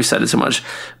now that we've said it so much,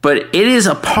 but it is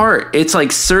a part. It's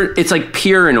like it's like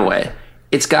pure in a way.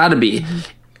 It's got to be,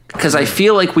 because I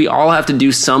feel like we all have to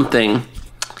do something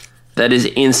that is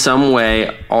in some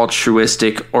way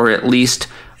altruistic, or at least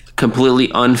completely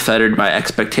unfettered by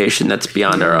expectation that's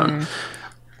beyond our own.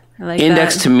 I like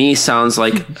Index that. to me sounds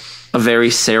like a very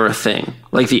Sarah thing.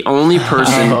 Like the only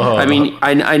person, I mean,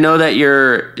 I know that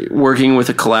you're working with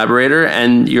a collaborator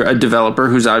and you're a developer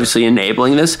who's obviously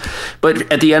enabling this, but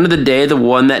at the end of the day, the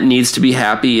one that needs to be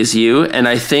happy is you. And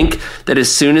I think that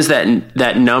as soon as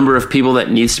that number of people that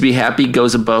needs to be happy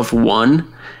goes above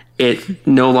one, it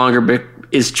no longer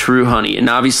is true honey. And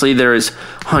obviously there is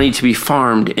honey to be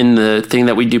farmed in the thing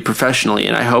that we do professionally.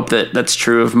 And I hope that that's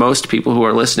true of most people who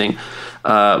are listening.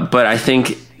 But I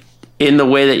think in the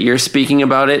way that you're speaking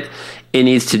about it, it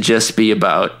needs to just be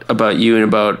about you and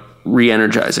about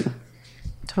re-energizing.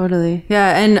 Totally.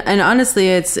 Yeah. And honestly,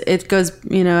 it goes,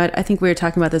 I think we were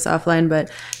talking about this offline, but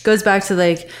it goes back to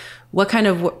like, what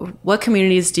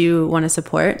communities do you want to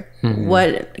support? Mm-hmm.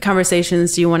 What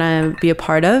conversations do you want to be a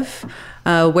part of?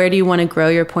 Where do you want to grow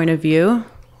your point of view?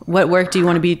 What work do you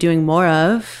want to be doing more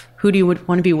of? Who do you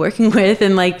want to be working with,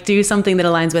 and like do something that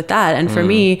aligns with that? And for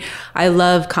me, I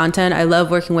love content. I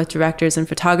love working with directors and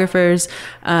photographers.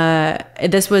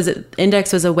 Index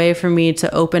was a way for me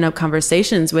to open up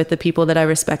conversations with the people that I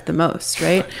respect the most,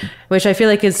 right? Which I feel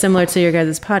like is similar to your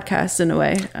guys' podcast in a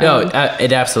way. No,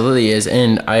 it absolutely is.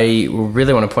 And I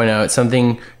really want to point out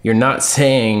something you're not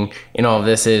saying in all of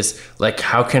this is like,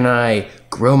 how can I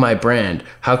grow my brand?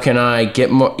 How can I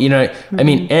get more, I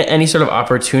mean, any sort of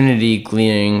opportunity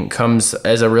gleaning comes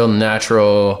as a real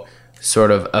natural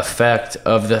sort of effect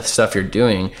of the stuff you're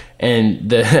doing. And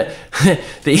the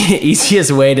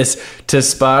easiest way to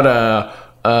spot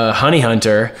a honey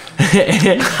hunter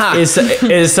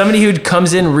is somebody who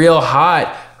comes in real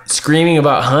hot screaming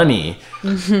about honey.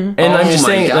 Mm-hmm. And I'm just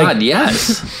saying, God, like,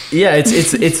 yes, yeah,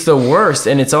 it's the worst,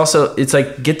 and it's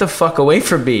like, get the fuck away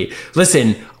from me.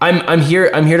 Listen, I'm here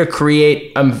to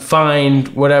create, find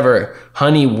whatever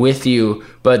honey with you,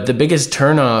 but the biggest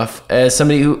turnoff as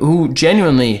somebody who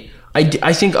genuinely,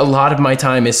 I think a lot of my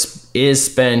time is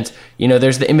spent,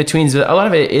 there's the in-betweens, but a lot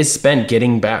of it is spent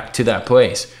getting back to that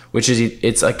place, which is,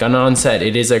 it's like an onset,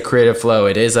 it is a creative flow,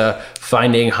 it is a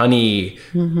finding honey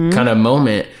kind of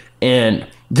moment. And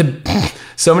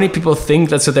so many people think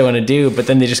that's what they want to do, but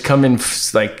then they just come in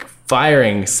like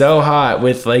firing so hot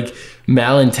with like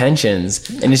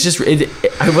malintentions, and it's just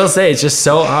I will say it's just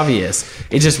so obvious.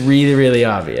 It's just really, really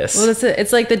obvious. Well,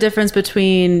 it's like the difference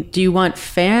between, do you want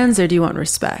fans or do you want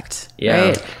respect? Yeah.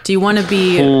 Right? Do you want to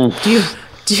be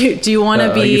do you want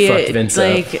to be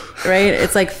like, right?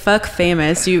 It's like, fuck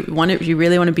famous. Do you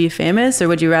really want to be famous, or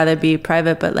would you rather be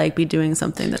private but like be doing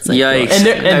something that's like, yikes.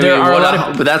 And there are a lot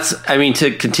of, but that's, I mean,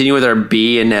 to continue with our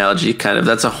bee analogy, kind of,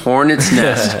 that's a hornet's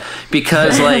nest.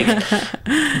 Because like,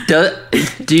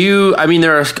 do you, I mean,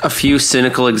 there are a few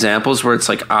cynical examples where it's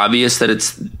like obvious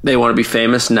that they want to be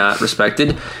famous, not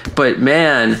respected, but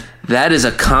man, that is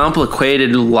a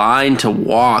complicated line to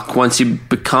walk once you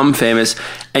become famous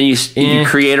and you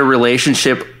create a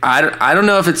relationship. I don't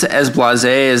know if it's as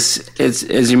blasé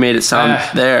as you made it sound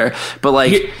there, but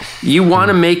like, you want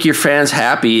to make your fans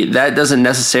happy. That doesn't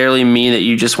necessarily mean that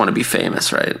you just want to be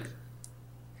famous, right?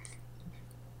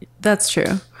 That's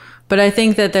true. But I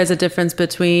think that there's a difference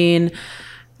between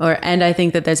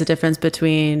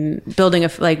building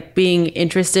being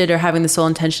interested or having the sole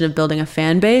intention of building a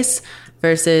fan base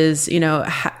versus,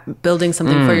 building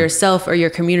something for yourself or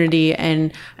your community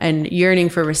and yearning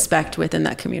for respect within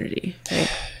that community.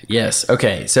 Right? Yes.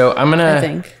 Okay. So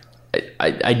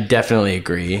I definitely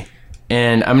agree.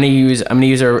 And I'm going to use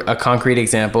a concrete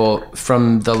example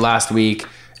from the last week.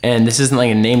 And this isn't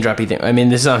like a name droppy thing. I mean,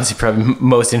 this is honestly probably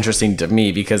most interesting to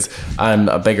me because I'm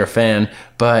a bigger fan,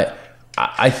 but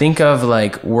I think of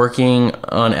like working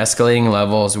on escalating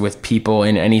levels with people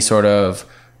in any sort of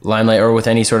limelight or with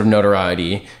any sort of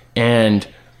notoriety. And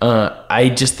I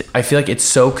feel like it's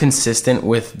so consistent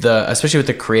with especially with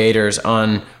the creators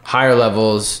on higher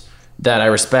levels that I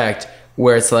respect,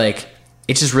 where it's like,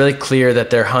 it's just really clear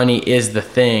that their honey is the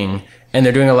thing. And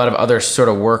they're doing a lot of other sort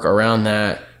of work around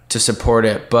that to support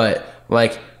it. But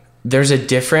like, there's like a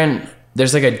different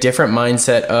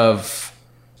mindset of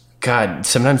God,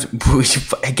 sometimes we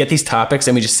get these topics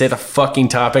and we just say the fucking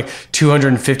topic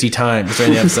 250 times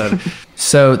during the episode.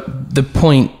 So the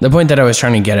point that I was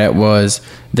trying to get at was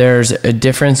there's a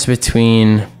difference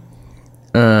between,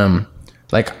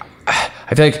 like,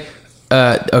 I feel like,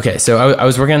 okay, so I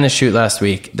was working on this shoot last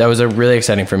week. That was really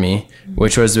exciting for me,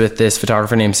 which was with this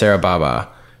photographer named Sarah Baba.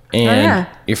 And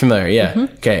you're familiar, yeah.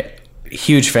 Mm-hmm. Okay,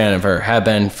 huge fan of her, have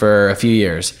been for a few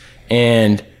years.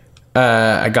 And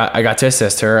I got to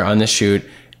assist her on this shoot,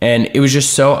 and it was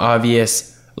just so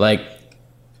obvious, like,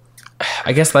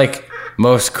 I guess like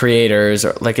most creators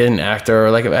or like an actor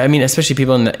or like, I mean, especially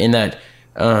people in that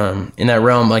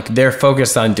realm, like they're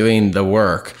focused on doing the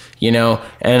work, you know?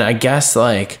 And I guess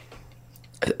like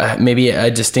maybe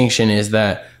a distinction is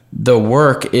that the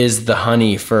work is the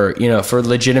honey for, you know, for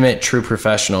legitimate true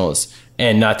professionals.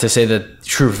 And not to say that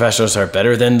true professionals are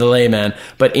better than the layman,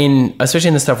 but especially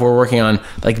in the stuff we're working on,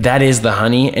 like that is the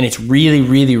honey. And it's really,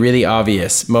 really, really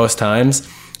obvious most times,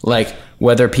 like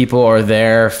whether people are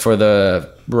there for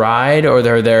the ride or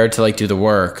they're there to like do the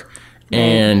work. Mm.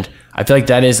 And I feel like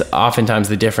that is oftentimes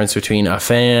the difference between a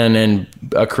fan and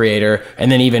a creator.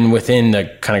 And then even within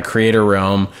the kind of creator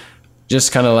realm,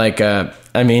 just kind of like,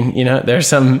 I mean, you know, there's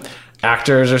some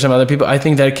actors or some other people, I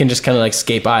think that it can just kind of like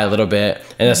skate by a little bit,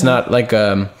 and that's not like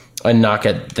a knock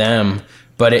at them,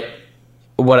 but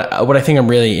what I think I'm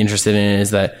really interested in is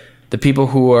that the people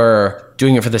who are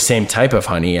doing it for the same type of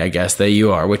honey, I guess, that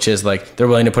you are, which is like they're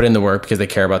willing to put in the work because they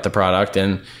care about the product,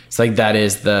 and it's like that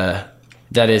is the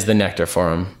nectar for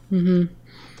them.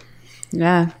 Mm-hmm.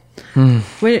 Yeah. I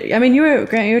mean,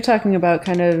 Grant, you were talking about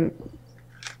kind of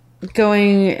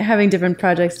having different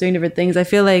projects, doing different things. I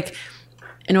feel like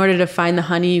in order to find the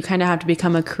honey, you kind of have to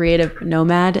become a creative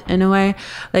nomad in a way.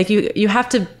 Like you have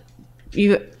to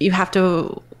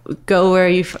go where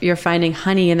you're finding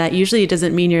honey, and that usually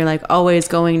doesn't mean you're like always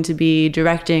going to be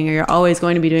directing or you're always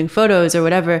going to be doing photos or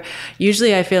whatever.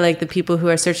 Usually I feel like the people who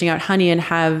are searching out honey and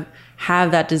have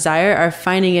that desire are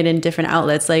finding it in different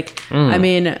outlets. Like, I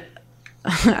mean,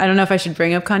 I don't know if I should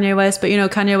bring up Kanye West, but you know,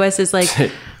 Kanye West is like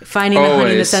finding the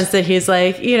honey in the sense that he's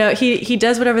like, you know, he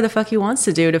does whatever the fuck he wants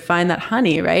to do to find that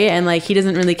honey, right? And like he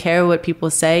doesn't really care what people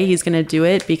say. He's gonna do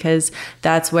it because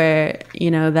that's where,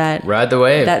 you know, that ride the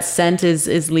wave, that scent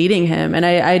is leading him. And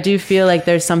I do feel like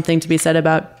there's something to be said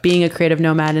about being a creative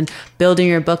nomad and building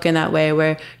your book in that way,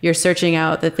 where you're searching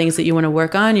out the things that you want to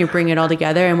work on, you bring it all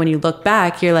together, and when you look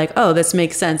back, you're like, oh, this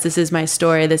makes sense. This is my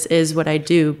story. This is what I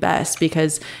do best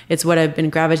because it's what I've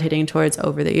been gravitating towards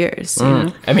over the years. You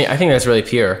know? I mean, I think that's really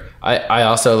pure. I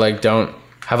also like don't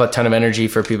have a ton of energy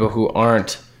for people who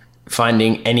aren't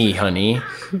finding any honey,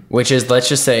 which is, let's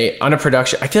just say, on a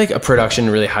production, I feel like a production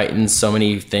really heightens so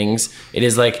many things. It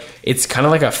is like, it's kind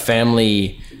of like a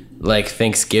family, like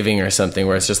Thanksgiving or something,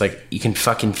 where it's just like, you can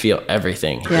fucking feel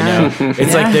everything, yeah. You know?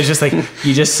 It's like, there's just like,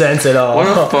 you just sense it all. What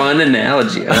a fun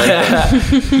analogy. I like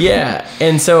that. Yeah.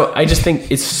 And so I just think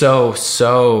it's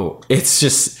so, it's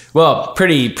just, well,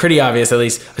 pretty obvious, at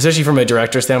least, especially from a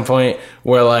director standpoint,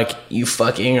 where like you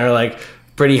fucking are like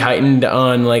pretty heightened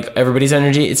on like everybody's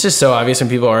energy. It's just so obvious when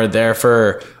people are there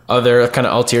for other kind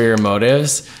of ulterior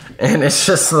motives. And it's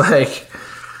just like,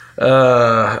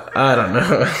 I don't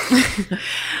know.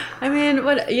 I mean,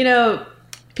 you know,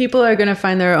 people are going to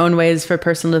find their own ways for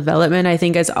personal development. I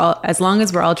think as long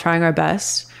as we're all trying our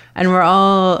best, and we're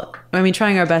all, I mean,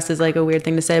 trying our best is like a weird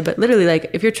thing to say, but literally,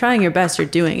 like, if you're trying your best, you're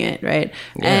doing it, right?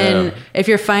 Yeah. And if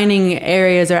you're finding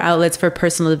areas or outlets for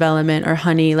personal development or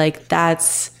honey, like,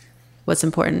 that's what's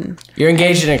important. You're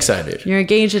engaged and excited. You're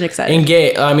engaged and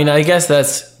excited. I mean, I guess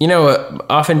that's, you know,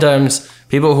 oftentimes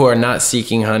people who are not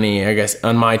seeking honey, I guess,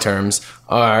 on my terms,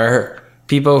 are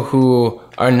people who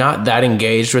are not that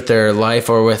engaged with their life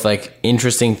or with like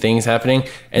interesting things happening.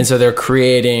 And so they're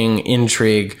creating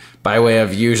intrigue by way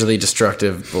of usually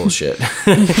destructive bullshit.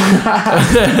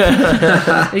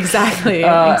 Exactly.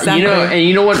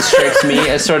 You know what strikes me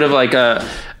as sort of like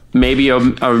maybe a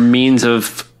means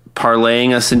of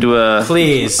parlaying us into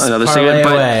another segment.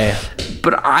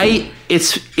 But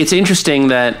it's interesting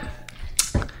that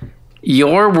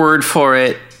your word for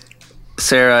it,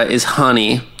 Sarah, is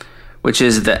honey, which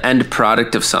is the end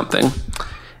product of something.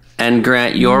 And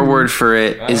Grant, your word for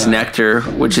it is nectar,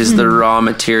 which is the raw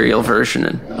material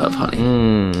version of honey.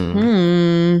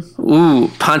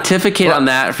 Ooh, pontificate on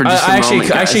that for just a moment,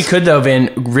 guys. I actually could, though,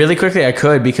 Vin. Really quickly, I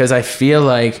could, because I feel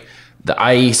like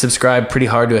I subscribe pretty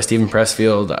hard to a Stephen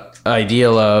Pressfield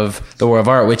ideal of the world of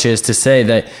art, which is to say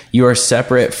that you are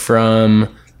separate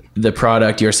from the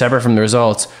product, you're separate from the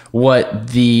results. What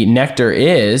the nectar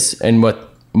is, and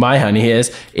what my honey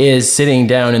is sitting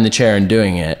down in the chair and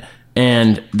doing it.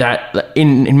 And that,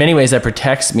 in many ways that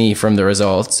protects me from the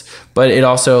results, but it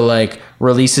also like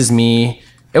releases me.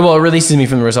 Well, it releases me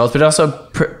from the results, but it also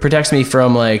protects me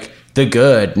from like the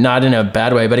good, not in a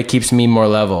bad way, but it keeps me more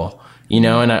level, you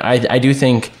know? And I do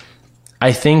think,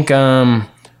 like,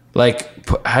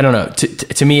 I don't know,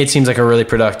 to me, it seems like a really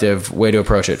productive way to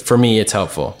approach it. For me, it's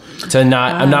helpful to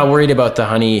not, I'm not worried about the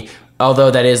honey, although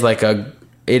that is like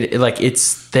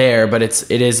it's there, but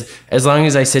it is, as long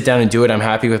as I sit down and do it, I'm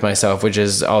happy with myself, which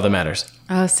is all that matters.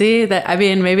 Oh, see that. I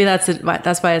mean, maybe that's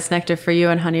why it's nectar for you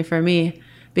and honey for me.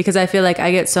 Because I feel like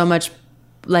I get so much,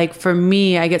 like for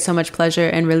me, I get so much pleasure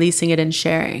in releasing it and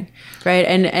sharing, right?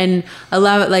 And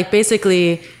allow it, like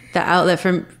basically the outlet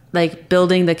for like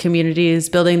building the communities,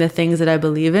 building the things that I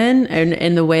believe in, and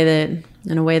in a way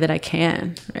that I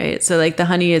can, right? So like the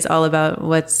honey is all about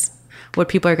what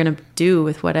people are going to do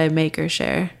with what I make or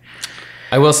share.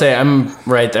 I will say I'm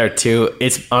right there too.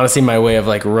 It's honestly my way of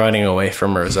like running away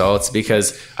from results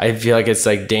because I feel like it's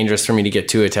like dangerous for me to get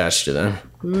too attached to them.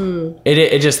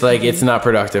 It just like, it's not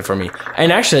productive for me.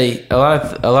 And actually a lot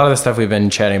of the stuff we've been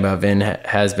chatting about, Vin,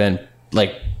 has been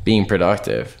like being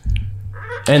productive.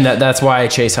 And that's why I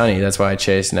chase honey. That's why I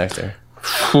chase nectar.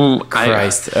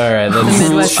 Christ. All right,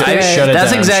 let's shut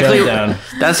it down.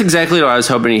 That's exactly what I was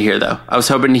hoping to hear, though. I was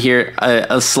hoping to hear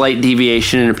a slight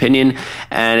deviation in opinion,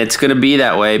 and it's going to be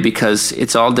that way because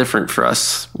it's all different for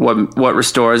us. What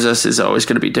restores us is always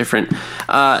going to be different.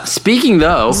 Speaking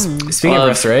of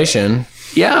restoration.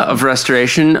 Yeah, of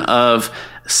restoration, of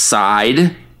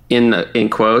side, in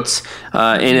quotes,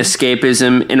 in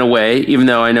escapism in a way, even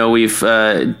though I know we've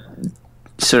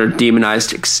sort of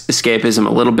demonized escapism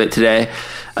a little bit today.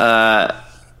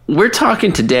 We're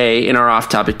talking today in our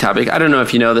off-topic. I don't know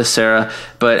if you know this, Sarah,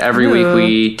 but every week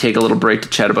we take a little break to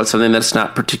chat about something that's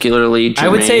not particularly germane. I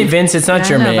would say, Vince, it's not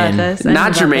germane.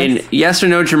 Not germane. Yes or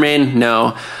no germane?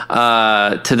 No.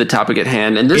 To the topic at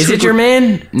hand. And this is it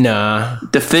germane? Nah.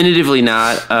 Definitively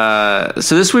not.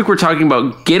 So this week we're talking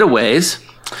about getaways.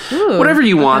 Ooh, whatever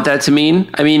you want that to mean.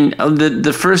 I mean,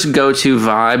 the first go-to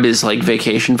vibe is like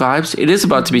vacation vibes. It is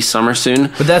about to be summer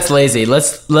soon. But that's lazy.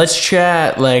 Let's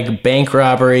chat like bank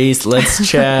robberies. Let's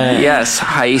chat. Yes,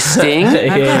 heisting. I've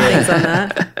got things on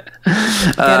that.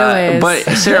 Getaways. But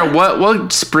Sarah,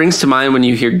 what springs to mind when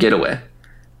you hear getaway?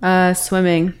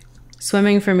 Swimming.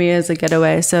 Swimming for me is a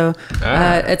getaway. So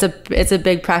it's a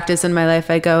big practice in my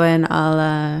life. I go and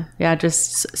I'll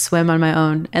just swim on my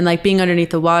own, and like being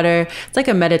underneath the water, it's like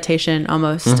a meditation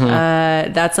almost.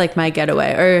 Mm-hmm. That's like my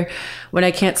getaway. Or when I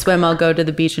can't swim, I'll go to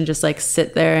the beach and just like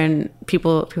sit there, and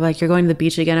people are like, "You're going to the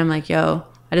beach again?" I'm like, "Yo,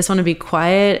 I just want to be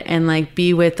quiet and like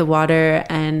be with the water,"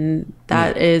 and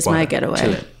that is my getaway.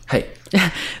 Chill. Hey,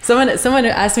 someone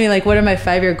asked me like, what are my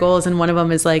 5-year goals, and one of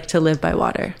them is like to live by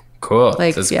water. Cool.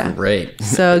 Like, that's great.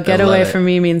 So getaway for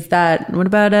me means that. What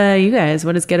about you guys?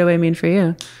 What does getaway mean for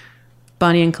you?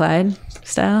 Bonnie and Clyde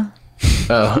style?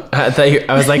 Oh, I thought you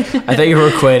were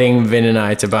equating Vin and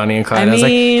I to Bonnie and Clyde. I was like,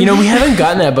 we haven't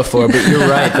gotten that before, but you're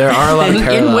right. There are a lot of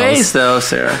parallels. In ways, though,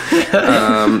 Sarah.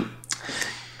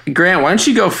 Grant, why don't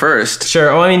you go first? Sure.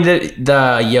 Oh, I mean,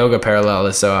 the yoga parallel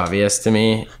is so obvious to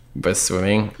me with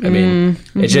swimming. I mean,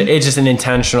 it's just an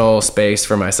intentional space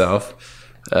for myself,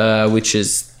 which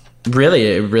is it really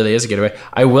is a getaway.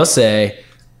 I will say,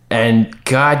 and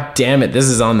god damn it, this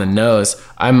is on the nose.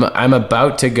 I'm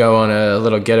about to go on a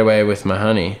little getaway with my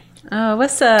honey. Oh,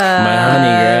 what's up? My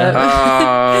honey, girl.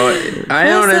 Oh,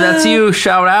 Iona, that's you.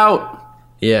 Shout out.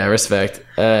 Yeah, respect.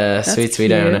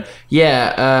 Sweet Iona.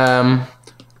 Yeah.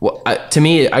 Well, to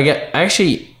me, I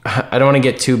don't want to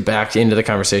get too back into the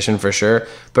conversation for sure,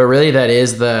 but really that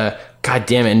is the. God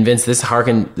damn it, and Vince, I've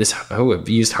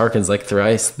used harkens like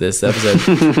thrice this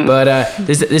episode. But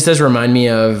this does remind me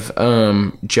of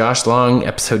Josh Long,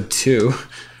 episode 2.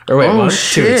 Or wait, one?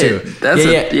 Shit. 2.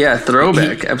 That's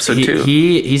throwback, episode 2.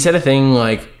 He said a thing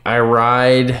like, I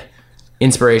ride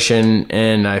inspiration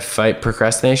and I fight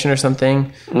procrastination or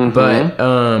something. Mm-hmm. But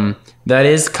that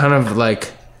is kind of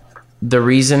like the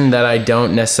reason that I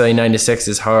don't necessarily 9 to 6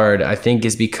 is hard, I think,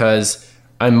 is because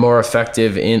I'm more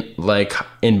effective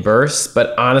in bursts,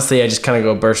 but honestly, I just kind of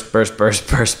go burst,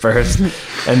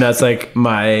 and that's like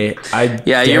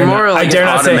you're more like an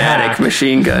automatic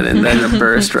machine gun and then a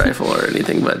burst rifle or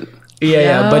anything, but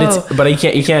but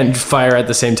you can't fire at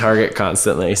the same target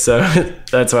constantly, so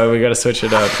that's why we got to switch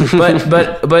it up.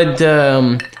 But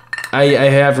I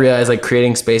have realized like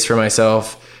creating space for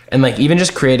myself. And like even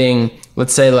just creating,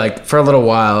 let's say like for a little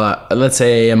while, let's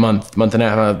say a month and a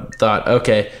half, I thought,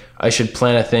 okay, I should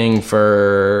plan a thing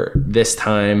for this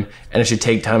time and I should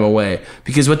take time away.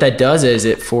 Because what that does is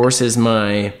it forces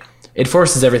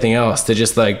everything else to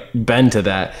just like bend to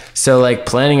that. So like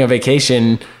planning a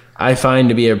vacation I find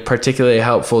to be a particularly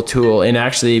helpful tool in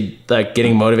actually like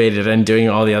getting motivated and doing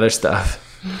all the other stuff.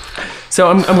 So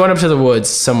I'm going up to the woods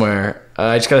somewhere.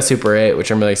 I just got a Super 8,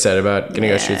 which I'm really excited about. Gonna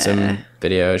go shoot some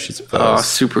video, shoot some photos. Oh,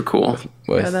 super cool.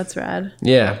 Oh, that's rad.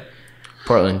 Yeah,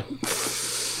 Portland.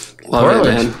 Love it,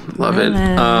 man. Love it.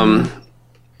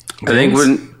 I think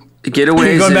when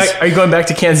getaways Are you going back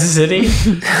to Kansas City?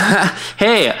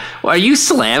 Hey, are you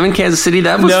slamming Kansas City?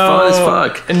 That was fun as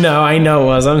fuck. No, I know it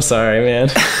was. I'm sorry, man.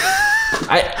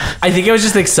 I think I was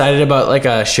just excited about like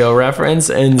a show reference,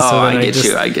 and so then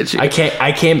I get you.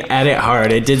 I came at it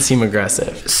hard. It did seem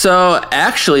aggressive. So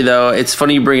actually, though, it's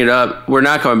funny you bring it up. We're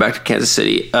not going back to Kansas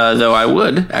City, though I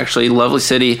would actually. Lovely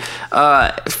city.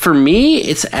 For me,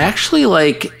 it's actually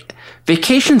like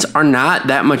vacations are not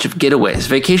that much of getaways.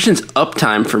 Vacations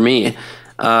uptime for me.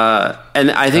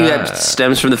 And I think that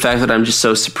stems from the fact that I'm just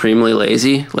so supremely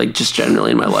lazy, like just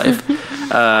generally in my life,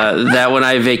 that when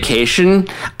I vacation,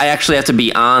 I actually have to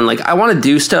be on. Like, I want to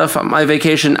do stuff on my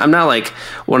vacation. I'm not like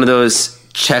one of those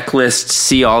checklist,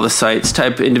 see all the sights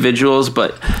type individuals,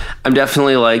 but I'm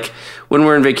definitely like, when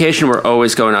we're in vacation, we're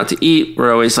always going out to eat.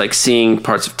 We're always like seeing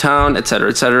parts of town, et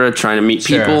cetera, trying to meet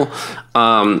people.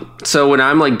 So when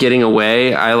I'm like getting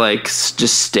away, I like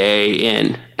just stay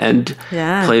in and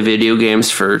play video games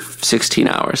for 16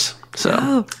 hours.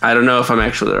 So I don't know if I'm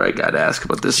actually the right guy to ask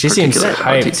about this. She seems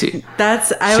OTT.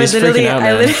 I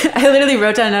literally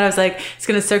wrote down and I was like, it's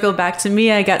going to circle back to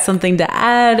me. I got something to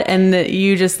add, and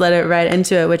you just let it right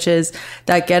into it, which is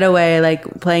that getaway,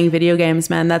 like playing video games,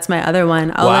 man. That's my other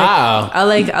one. Yo,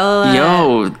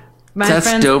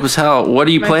 that's dope as hell. What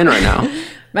are you playing right now?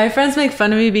 My friends make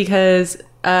fun of me because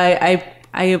I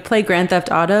play Grand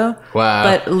Theft Auto. Wow.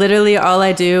 But literally all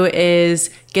I do is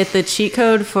get the cheat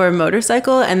code for a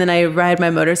motorcycle, and then I ride my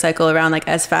motorcycle around like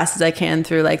as fast as I can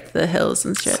through like the hills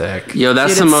and shit. Sick. Yo,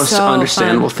 that's the most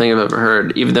understandable thing I've ever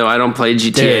heard. Even though I don't play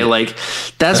GTA, Dude. like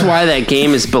that's why that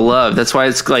game is beloved. That's why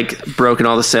it's like broken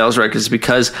all the sales records,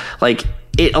 because like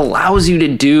it allows you to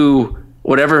do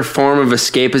whatever form of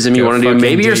escapism you want to do.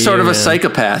 Maybe you're sort of a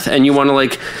psychopath and you want to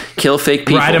like kill fake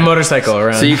people. Ride a motorcycle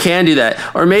around. So you can do that.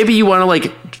 Or maybe you want to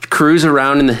like cruise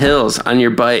around in the hills on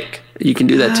your bike. You can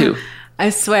do that too. I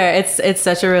swear, it's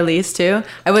such a release too.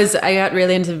 I got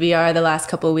really into VR the last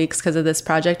couple of weeks because of this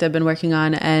project I've been working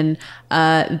on, and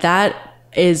that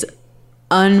is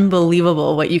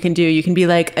unbelievable what you can do. You can be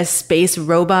like a space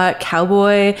robot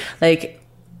cowboy. Like,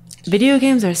 video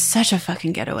games are such a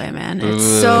fucking getaway, man. It's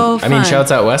so fun. I mean,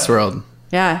 shouts out Westworld.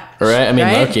 Yeah. Right? I mean,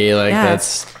 right? Loki, like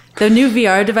that's... The new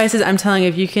VR devices, I'm telling you,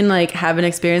 if you can like have an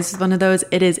experience with one of those,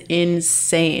 it is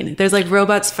insane. There's like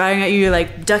robots firing at you, you're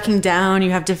like ducking down,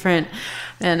 you have different,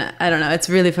 and I don't know, it's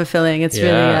really fulfilling. It's really,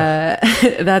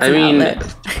 that's an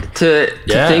outlet. To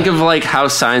think of like how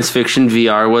science fiction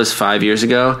VR was 5 years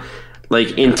ago,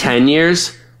 like in 10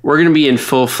 years, we're going to be in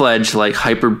full-fledged like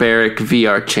hyperbaric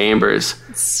VR chambers,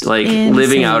 like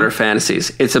living out our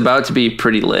fantasies. It's about to be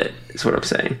pretty lit, is what I'm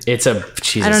saying. It's a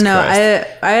Jesus I don't know. Christ.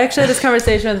 I actually had this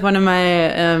conversation with one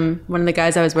of the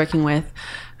guys I was working with,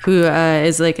 who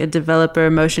is like a developer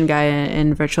motion guy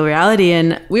in virtual reality,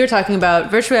 and we were talking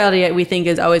about virtual reality. We think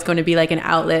is always going to be like an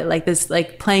outlet, like this,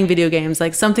 like playing video games,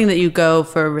 like something that you go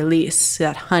for a release,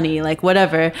 that honey, like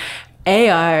whatever.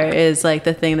 AR is like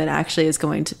the thing that actually is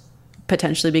going to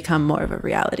potentially become more of a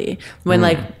reality, when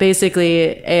like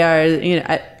basically AR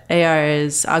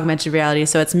is augmented reality,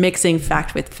 so it's mixing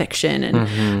fact with fiction,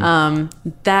 and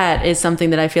that is something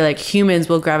that I feel like humans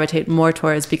will gravitate more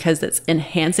towards because it's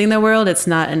enhancing their world. It's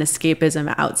not an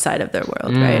escapism outside of their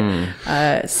world,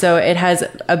 right? So it has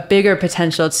a bigger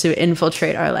potential to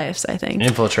infiltrate our lives, I think.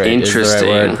 Infiltrate is the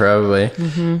right word, probably.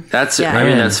 That's I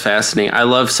mean, that's fascinating. I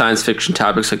love science fiction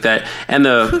topics like that, and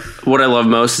what I love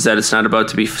most is that it's not about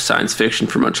to be science fiction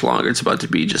for much longer. It's about to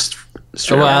be just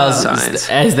straight up science.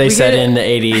 As they said in the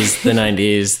 80s, the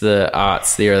 90s, the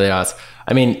aughts, the early aughts.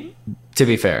 I mean, to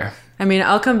be fair. I mean,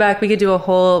 I'll come back. We could do a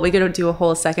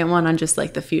whole second one on just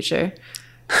like the future.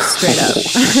 Straight up.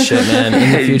 Shit, man.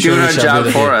 In the future, doing our job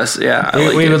for us. Yeah.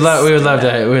 We would love to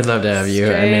have you.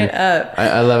 Straight up.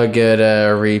 I love a good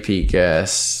repeat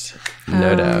guest.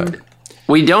 No doubt.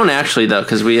 We don't actually though,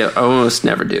 because we almost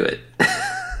never do it.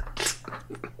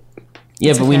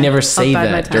 Yeah, but we never say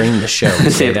that during the show. We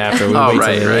say it after. We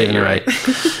wait till they leave. Right.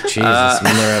 Jesus, we never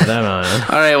have them on.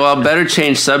 All right, well, better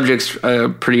change subjects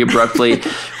pretty abruptly.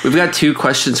 We've got 2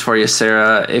 questions for you,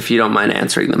 Sarah, if you don't mind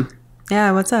answering them.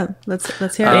 Yeah, what's up? Let's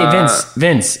hear it. Hey,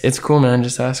 Vince, it's cool, man.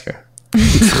 Just ask her.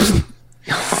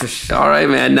 All right,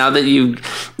 man. Now that you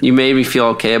made me feel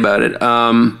okay about it.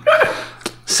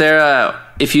 Sarah,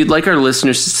 if you'd like our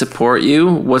listeners to support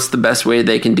you, what's the best way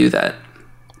they can do that?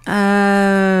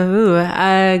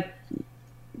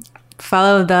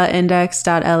 Follow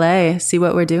theindex.la. See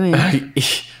what we're doing.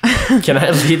 Can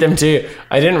I lead them to?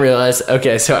 I didn't realize.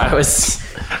 Okay, so I was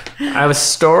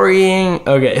storying.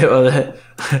 Okay, well,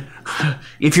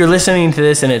 if you're listening to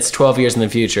this and it's 12 years in the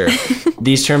future,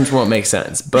 these terms won't make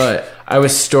sense. But I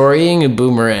was storying a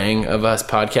boomerang of us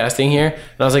podcasting here,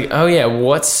 and I was like, oh yeah,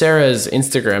 what's Sarah's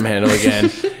Instagram handle again?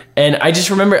 And I just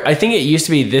remember, I think it used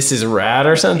to be "This is rad"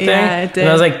 or something. Yeah, it did. And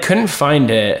I was like, couldn't find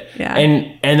it. Yeah.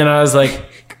 And then I was like,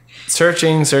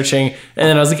 searching, and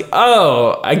then I was like,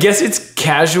 oh, I guess it's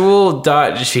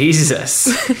casual.jesus.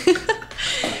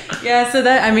 Yeah, so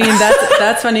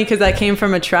that's funny because that came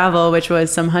from a travel, which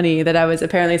was some honey that I was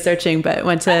apparently searching, but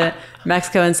went to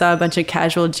Mexico and saw a bunch of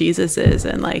casual Jesuses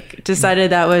and like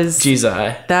decided that was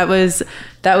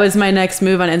that was my next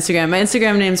move on Instagram. My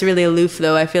Instagram name's really aloof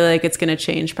though. I feel like it's gonna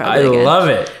change probably. I again. love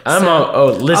it. I'm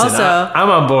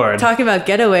on board. Talking about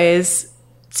getaways.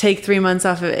 Take 3 months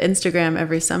off of Instagram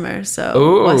every summer. So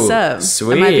Ooh, what's up?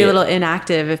 sweet. I might be a little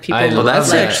inactive if people Well, that's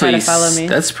try actually to follow me.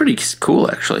 that's pretty cool,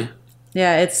 actually.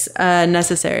 Yeah, it's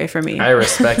necessary for me. I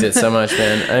respect it so much,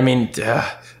 man. I mean,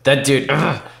 that dude.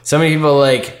 So many people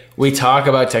like we talk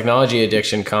about technology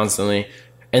addiction constantly,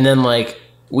 and then like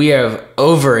we have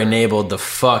over-enabled the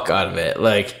fuck out of it,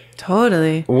 like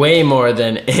Totally. way more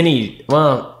than any.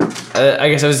 Well, I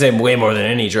guess I would say way more than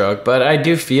any drug, but I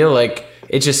do feel like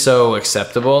it's just so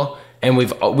acceptable, and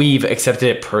we've accepted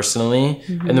it personally,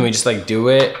 and then we just like do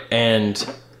it, and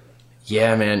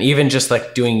yeah, man, even just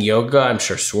like doing yoga, I'm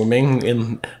sure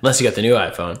swimming, unless you got the new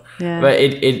iPhone, but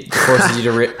it forces you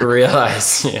to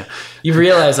realize, you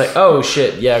realize like, oh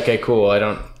shit, yeah, okay, cool.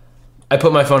 I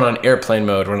put my phone on airplane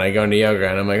mode when I go into yoga,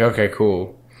 and I'm like, okay,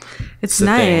 cool. It's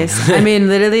nice. I mean,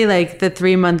 literally, like the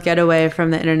 3-month getaway from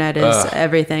the internet is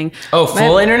everything. Oh,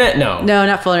 full internet? No,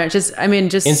 not full internet. Just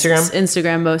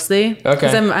Instagram mostly. Okay,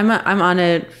 because I'm on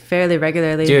it fairly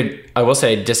regularly. Dude, I will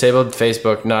say, disabled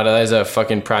Facebook not as a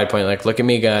fucking pride point. Like, look at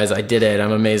me, guys, I did it.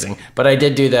 I'm amazing. But I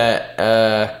did do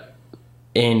that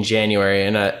in January,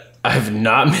 and I've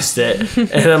not missed it.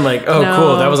 And I'm like, oh,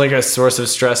 cool. That was like a source of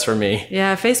stress for me.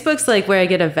 Yeah, Facebook's like where I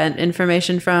get event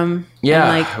information from. Yeah,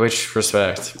 and like, which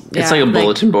respect. It's like a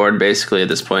bulletin board, basically, at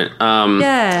this point.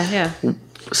 Yeah.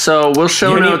 So we'll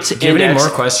show notes. Do you have any more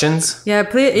questions? Yeah,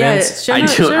 please. Vince? Yeah, I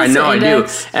do.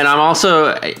 And I'm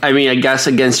also, I mean, I guess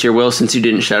against your will since you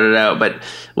didn't shout it out, but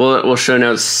we'll show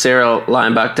notes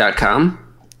sarahlinebuck.com.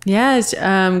 Yes,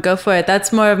 go for it.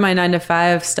 That's more of my 9 to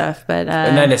 5 stuff, but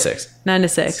 9 to 6. 9 to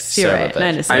 6. You're right.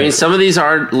 9 to 6. I mean, some of these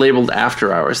are labeled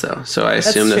after hours though, so I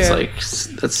assume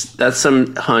that's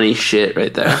some honey shit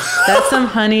right there. That's some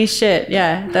honey shit.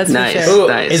 Yeah, that's nice. For sure. Ooh,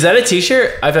 Nice. Is that a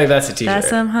t-shirt? I feel like that's a t-shirt. That's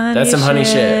some honey.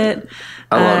 Shit.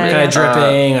 I love it. Kind of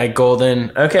dripping, like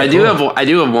golden. Okay, I do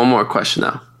have one more question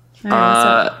though.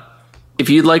 Right, if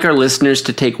you'd like our listeners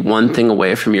to take one thing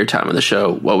away from your time on the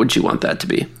show, what would you want that to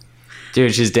be?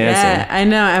 Dude, she's dancing. Yeah, I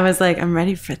know. I was like, I'm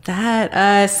ready for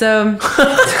that. So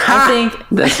I think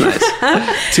that's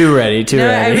nice. Too ready.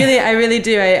 I really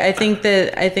do. I think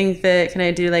that. Can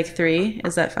I do like 3?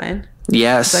 Is that fine?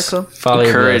 Yes. Is that cool? Follow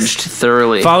Encouraged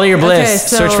thoroughly. Follow your bliss. Okay,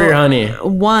 so Search for your honey.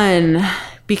 1,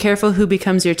 be careful who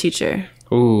becomes your teacher.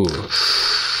 Ooh.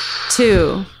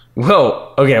 2.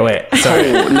 Whoa. Okay, wait.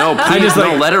 Sorry. No, please,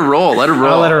 let it roll. Let it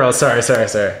roll. I'll let her roll. Sorry.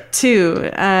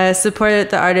 2, support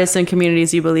the artists and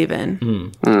communities you believe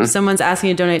in. If someone's asking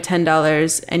you to donate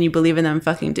 $10 and you believe in them,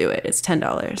 fucking do it. It's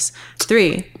 $10.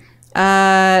 3,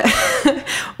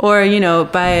 or,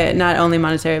 by not only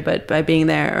monetary, but by being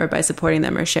there or by supporting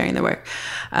them or sharing their work.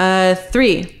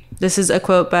 3, this is a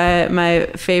quote by my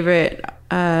favorite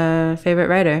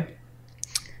writer.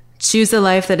 Choose the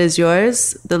life that is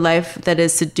yours, the life that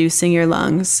is seducing your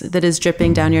lungs, that is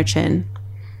dripping down your chin.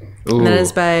 Ooh. And that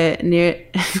is by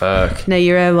Naira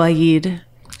Waheed.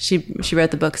 She wrote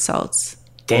the book Salts.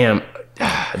 Damn.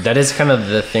 That is kind of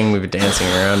the thing we've been dancing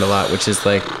around a lot, which is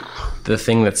like the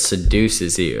thing that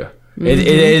seduces you.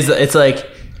 Mm-hmm. It's like,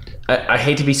 I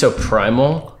hate to be so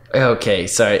primal. Okay,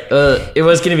 sorry. It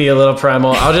was going to be a little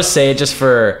primal. I'll just say it just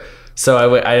for... So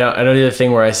I don't do the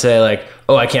thing where I say like,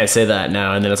 oh, I can't say that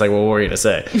now. And then it's like, well, what were you going to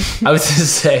say? I was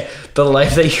just say the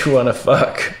life that you want to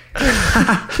fuck.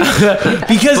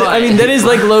 Because, I mean, that is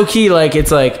like low key. Like, it's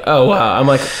like, oh, wow. I'm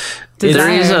like, there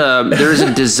is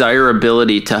a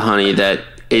desirability to honey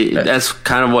that's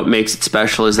kind of what makes it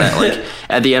special is that like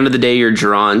at the end of the day, you're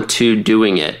drawn to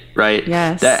doing it. Right.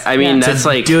 Yes. That's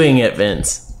like doing it,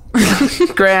 Vince.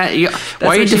 Grant, why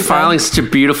are you defiling such a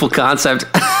beautiful concept?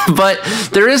 But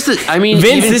there is Vince, even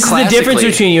this is the difference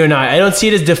classically- between you and I. I don't see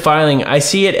it as defiling. I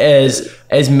see it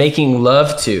as making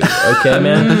love to. Okay,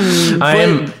 man.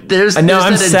 I'm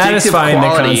that satisfying addictive the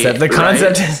quality, concept. The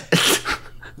concept is.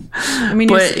 I mean,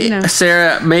 But you know,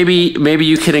 Sarah, maybe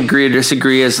you can agree or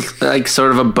disagree as like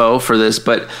sort of a bow for this,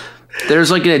 but there's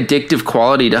like an addictive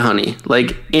quality to honey.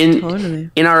 Like Totally.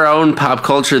 in our own pop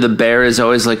culture, the bear is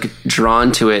always like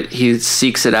drawn to it. He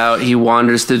seeks it out. He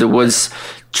wanders through the woods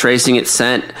tracing its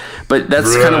scent. But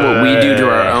that's kind of what we do to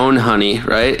our own honey,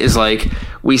 right? Is like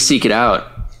we seek it out.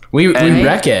 We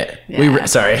wreck it. Yeah.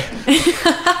 Sorry.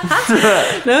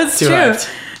 no, it's Too true. hyped.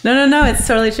 No, it's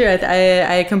totally true.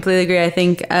 I completely agree. I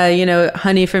think,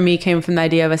 honey for me came from the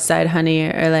idea of a side honey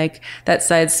or like that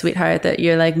side sweetheart that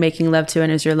you're like making love to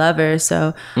and is your lover.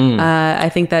 So I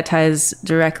think that ties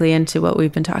directly into what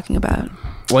we've been talking about.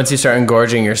 Once you start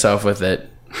engorging yourself with it,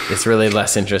 it's really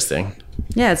less interesting.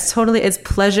 Yeah, it's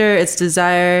pleasure, it's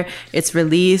desire, it's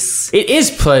release. It is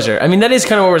pleasure. I mean, that is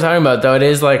kind of what we're talking about, though. It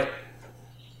is like,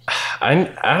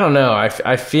 I don't know.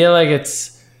 I feel like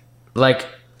it's like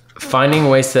finding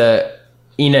ways to,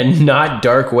 in a not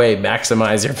dark way,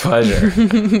 maximize your pleasure.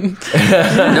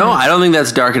 No, I don't think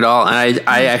that's dark at all. And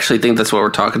I actually think that's what we're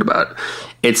talking about.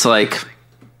 It's like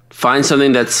find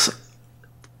something that's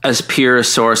as pure a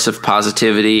source of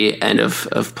positivity and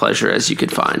of pleasure as you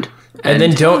could find. And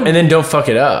then don't fuck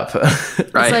it up.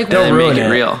 Right. like- And Don't then ruin make it it.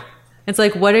 real. It's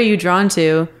like, what are you drawn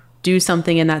to? Do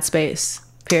something in that space,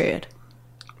 period.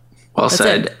 Well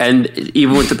said. it. And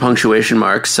even with the punctuation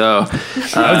mark. So I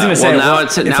was gonna say, now well,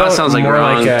 it sounds like more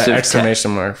wrong like to an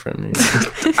exclamation mark for me.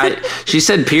 she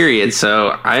said period,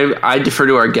 so I defer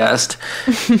to our guest.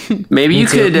 Maybe you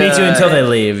could Me too until they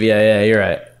leave. Yeah, you're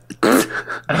right.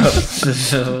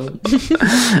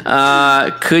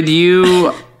 could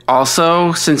you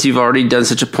also, since you've already done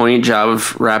such a poignant job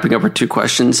of wrapping up our two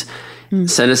questions,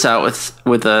 send us out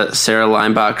with a Sarah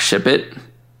Leinbach ship it?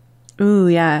 Ooh,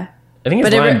 yeah. I think it's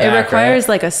But line it back, requires right?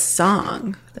 like a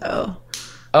song, though.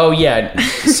 Oh yeah,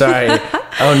 sorry.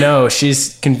 Oh no,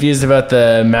 she's confused about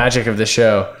the magic of the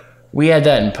show. We had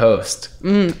that in post.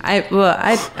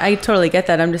 I totally get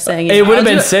that. I'm just saying. It would have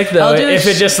been sick though if it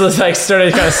just. just was like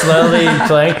started kind of slowly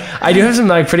playing. I do have some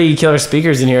like pretty killer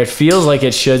speakers in here. It feels like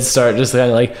it should start just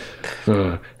kind of like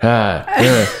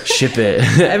ship it.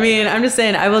 I mean, I'm just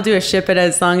saying. I will do a ship it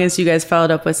as long as you guys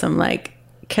followed up with some like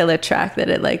killer track that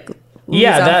it like.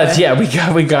 Yeah,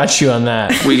 we got you on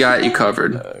that. We got you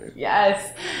covered.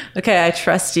 Yes. Okay, I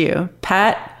trust you,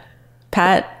 Pat.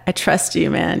 I trust you,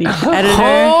 man. You editor.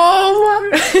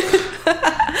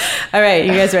 All right,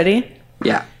 you guys ready?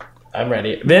 Yeah. I'm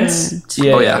ready. Vince?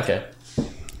 Oh, yeah. Okay.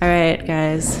 All right,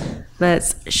 guys.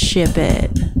 Let's ship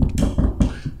it.